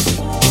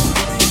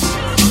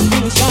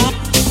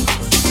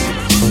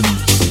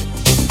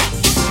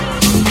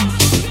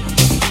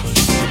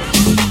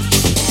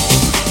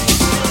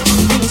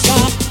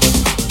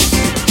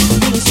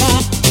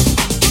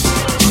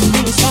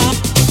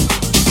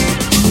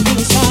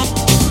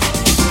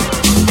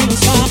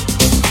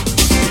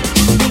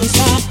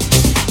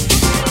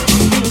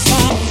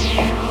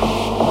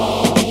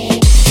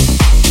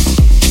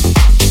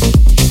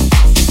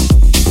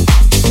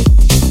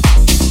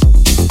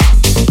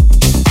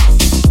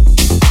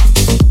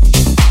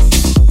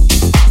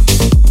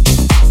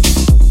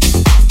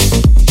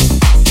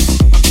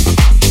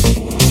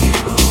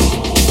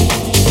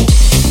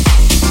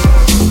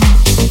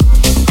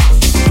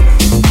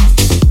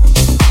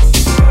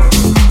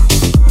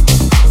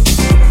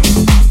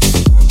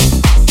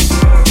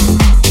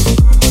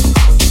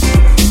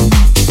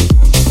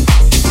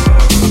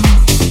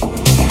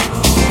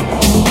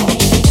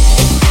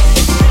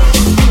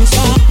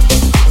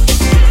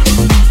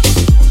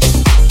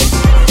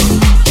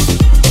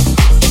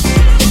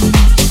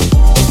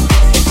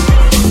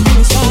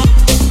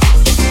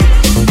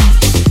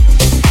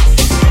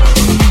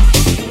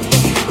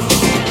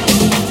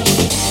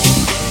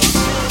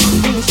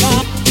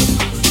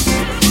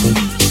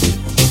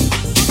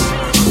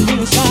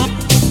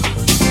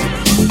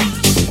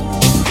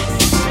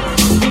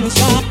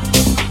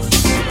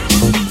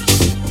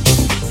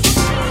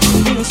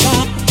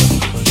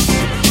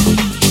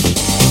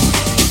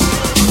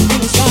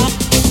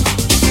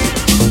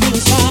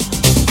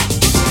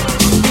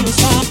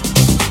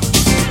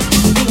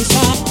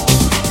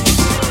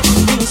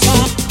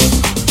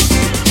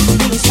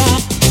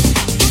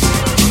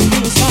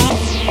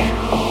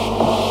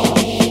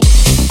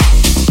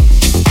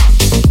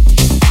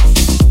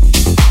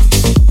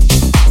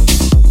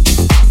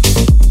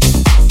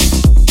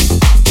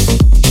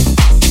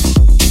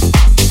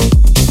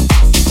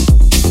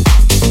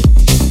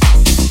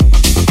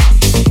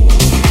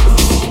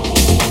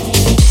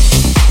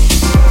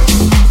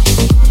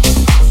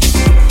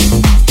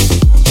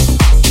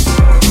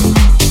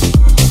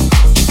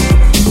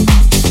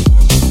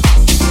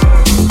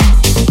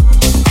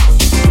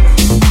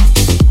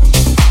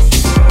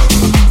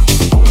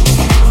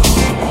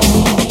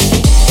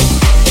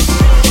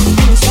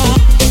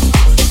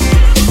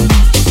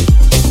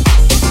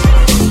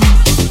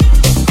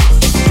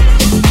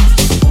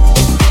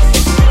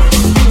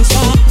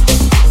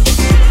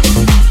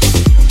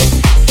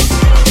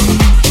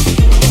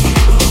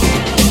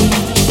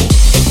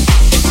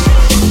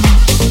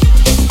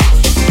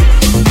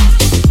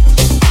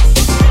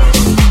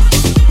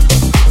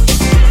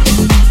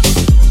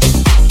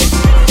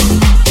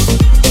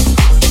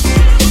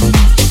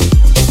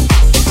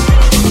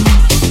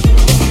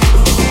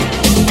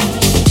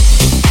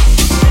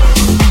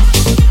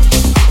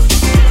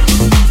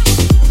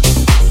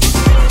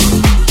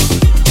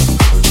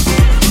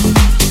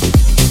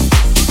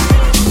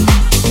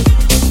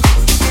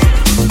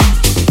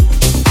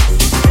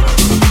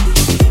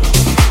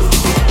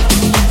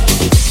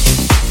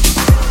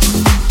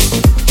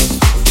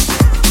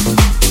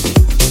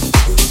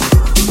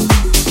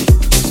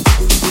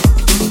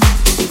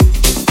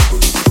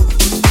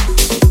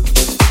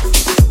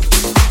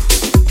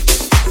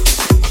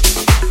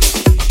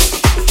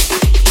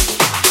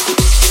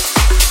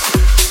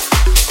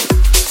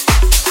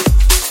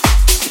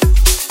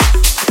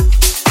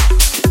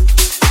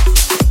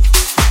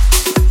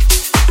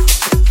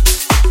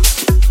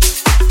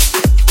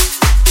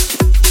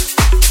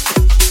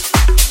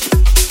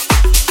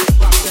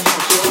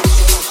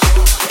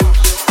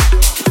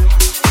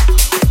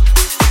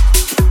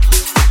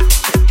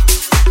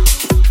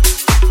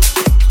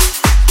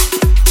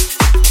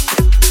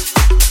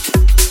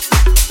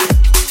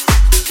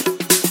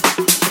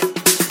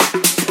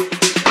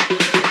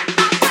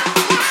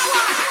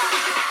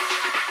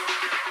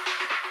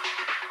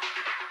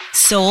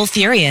 Soul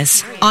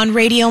Furious on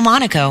Radio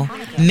Monaco,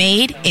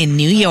 made in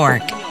New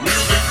York.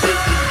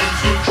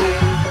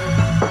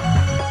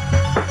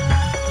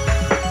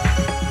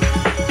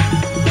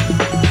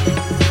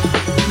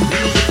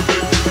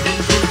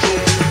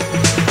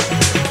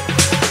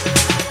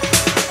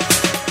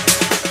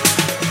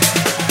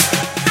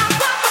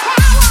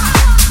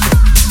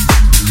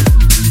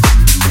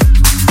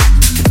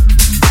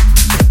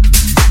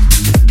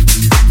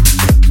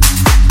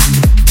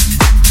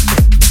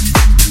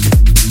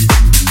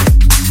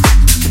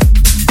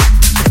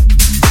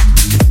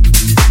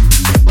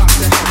 Rock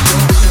the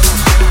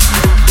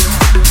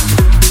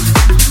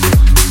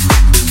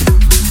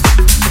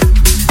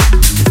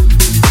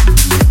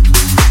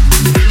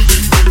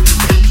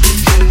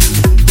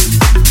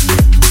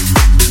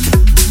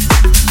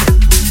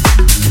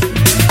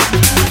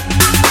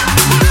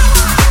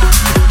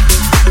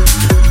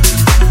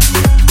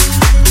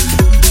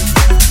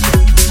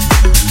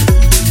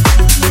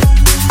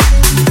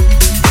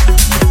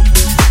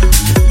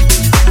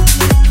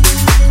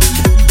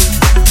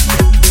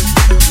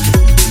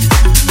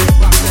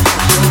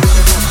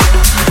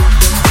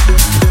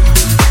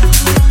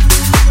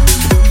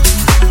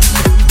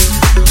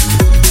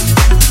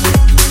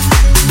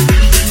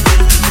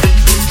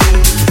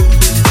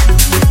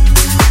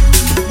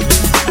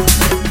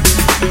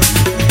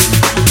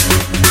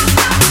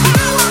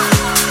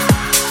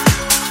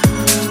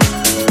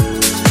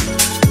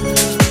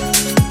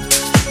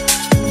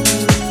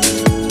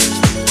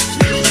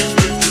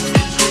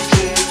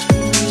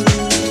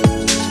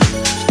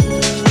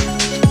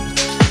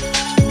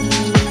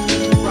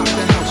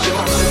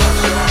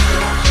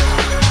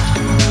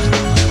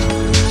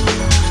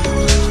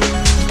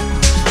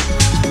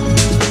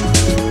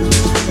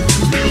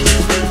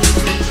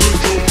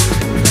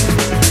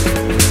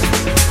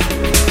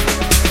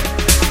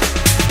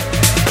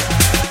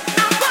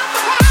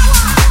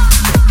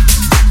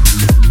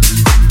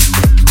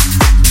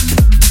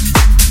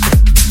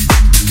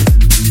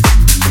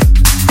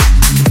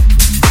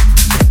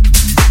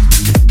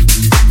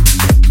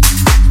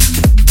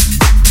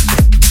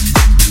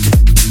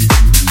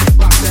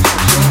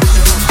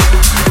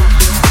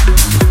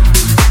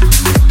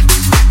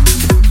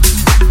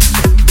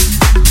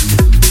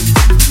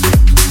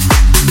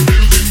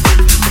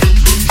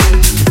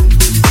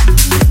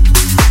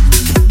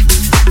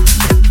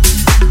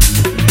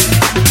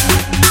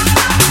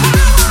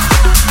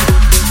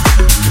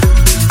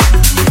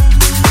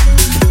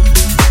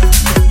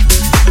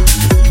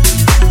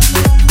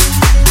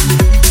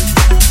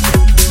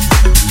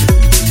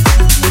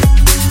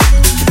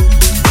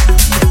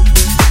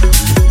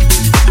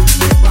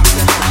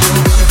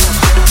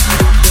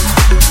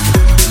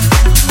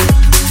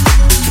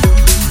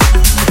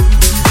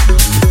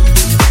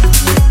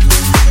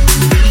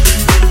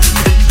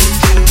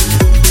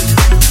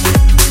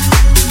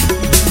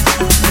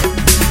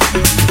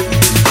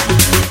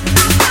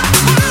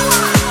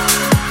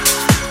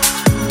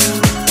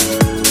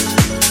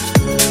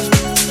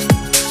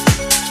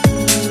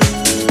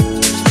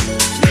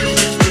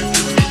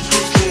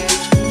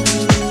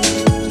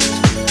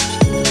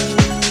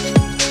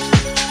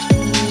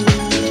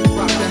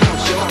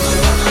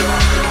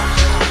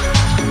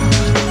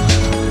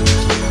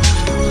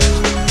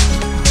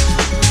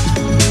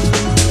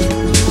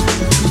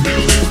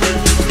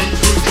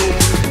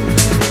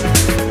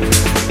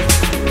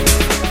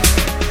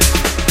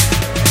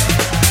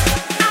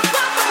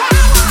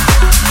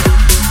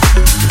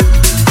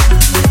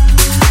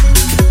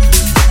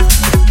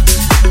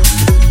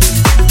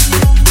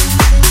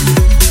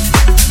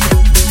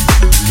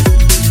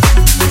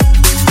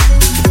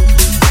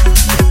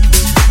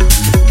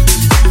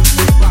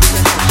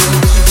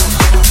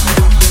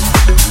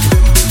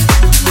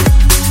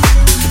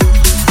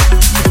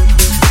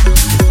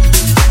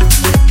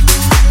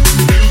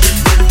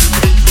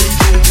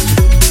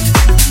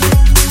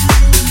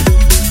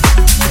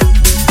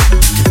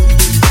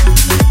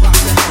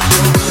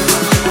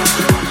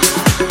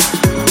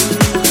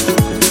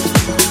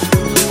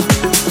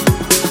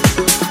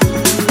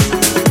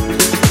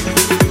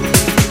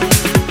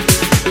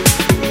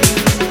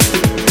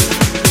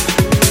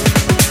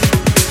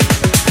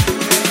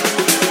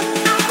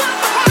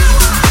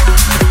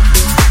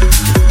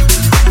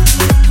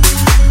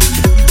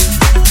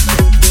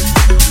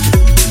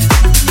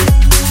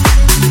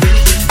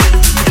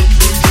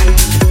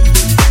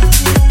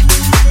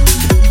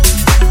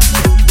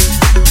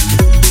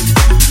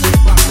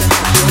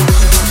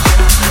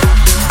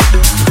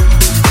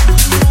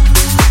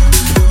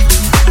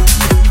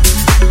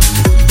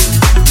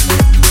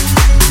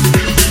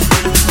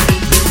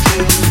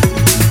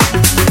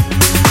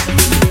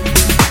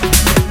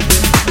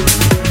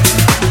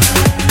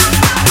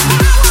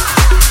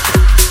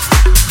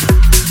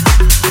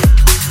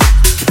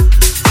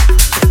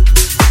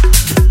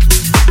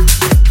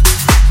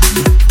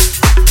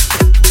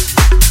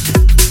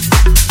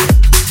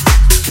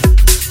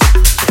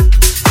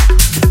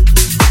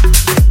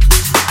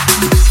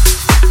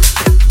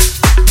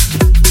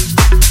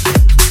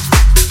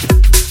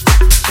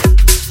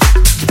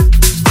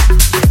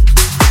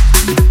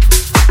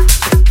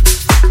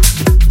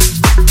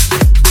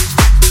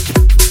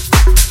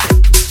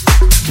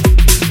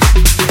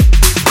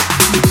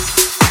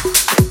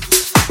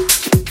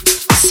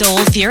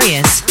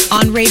Furious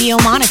on Radio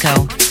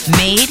Monaco,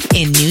 made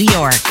in New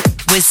York,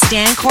 with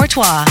Stan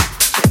Courtois.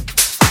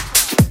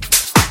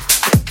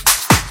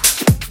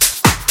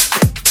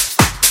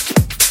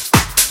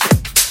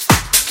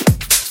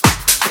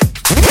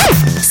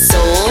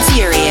 Soul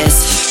Furious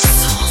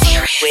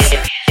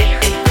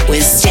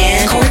with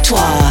Stan Courtois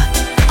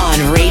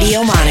on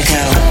Radio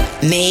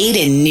Monaco, made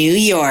in New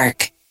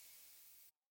York.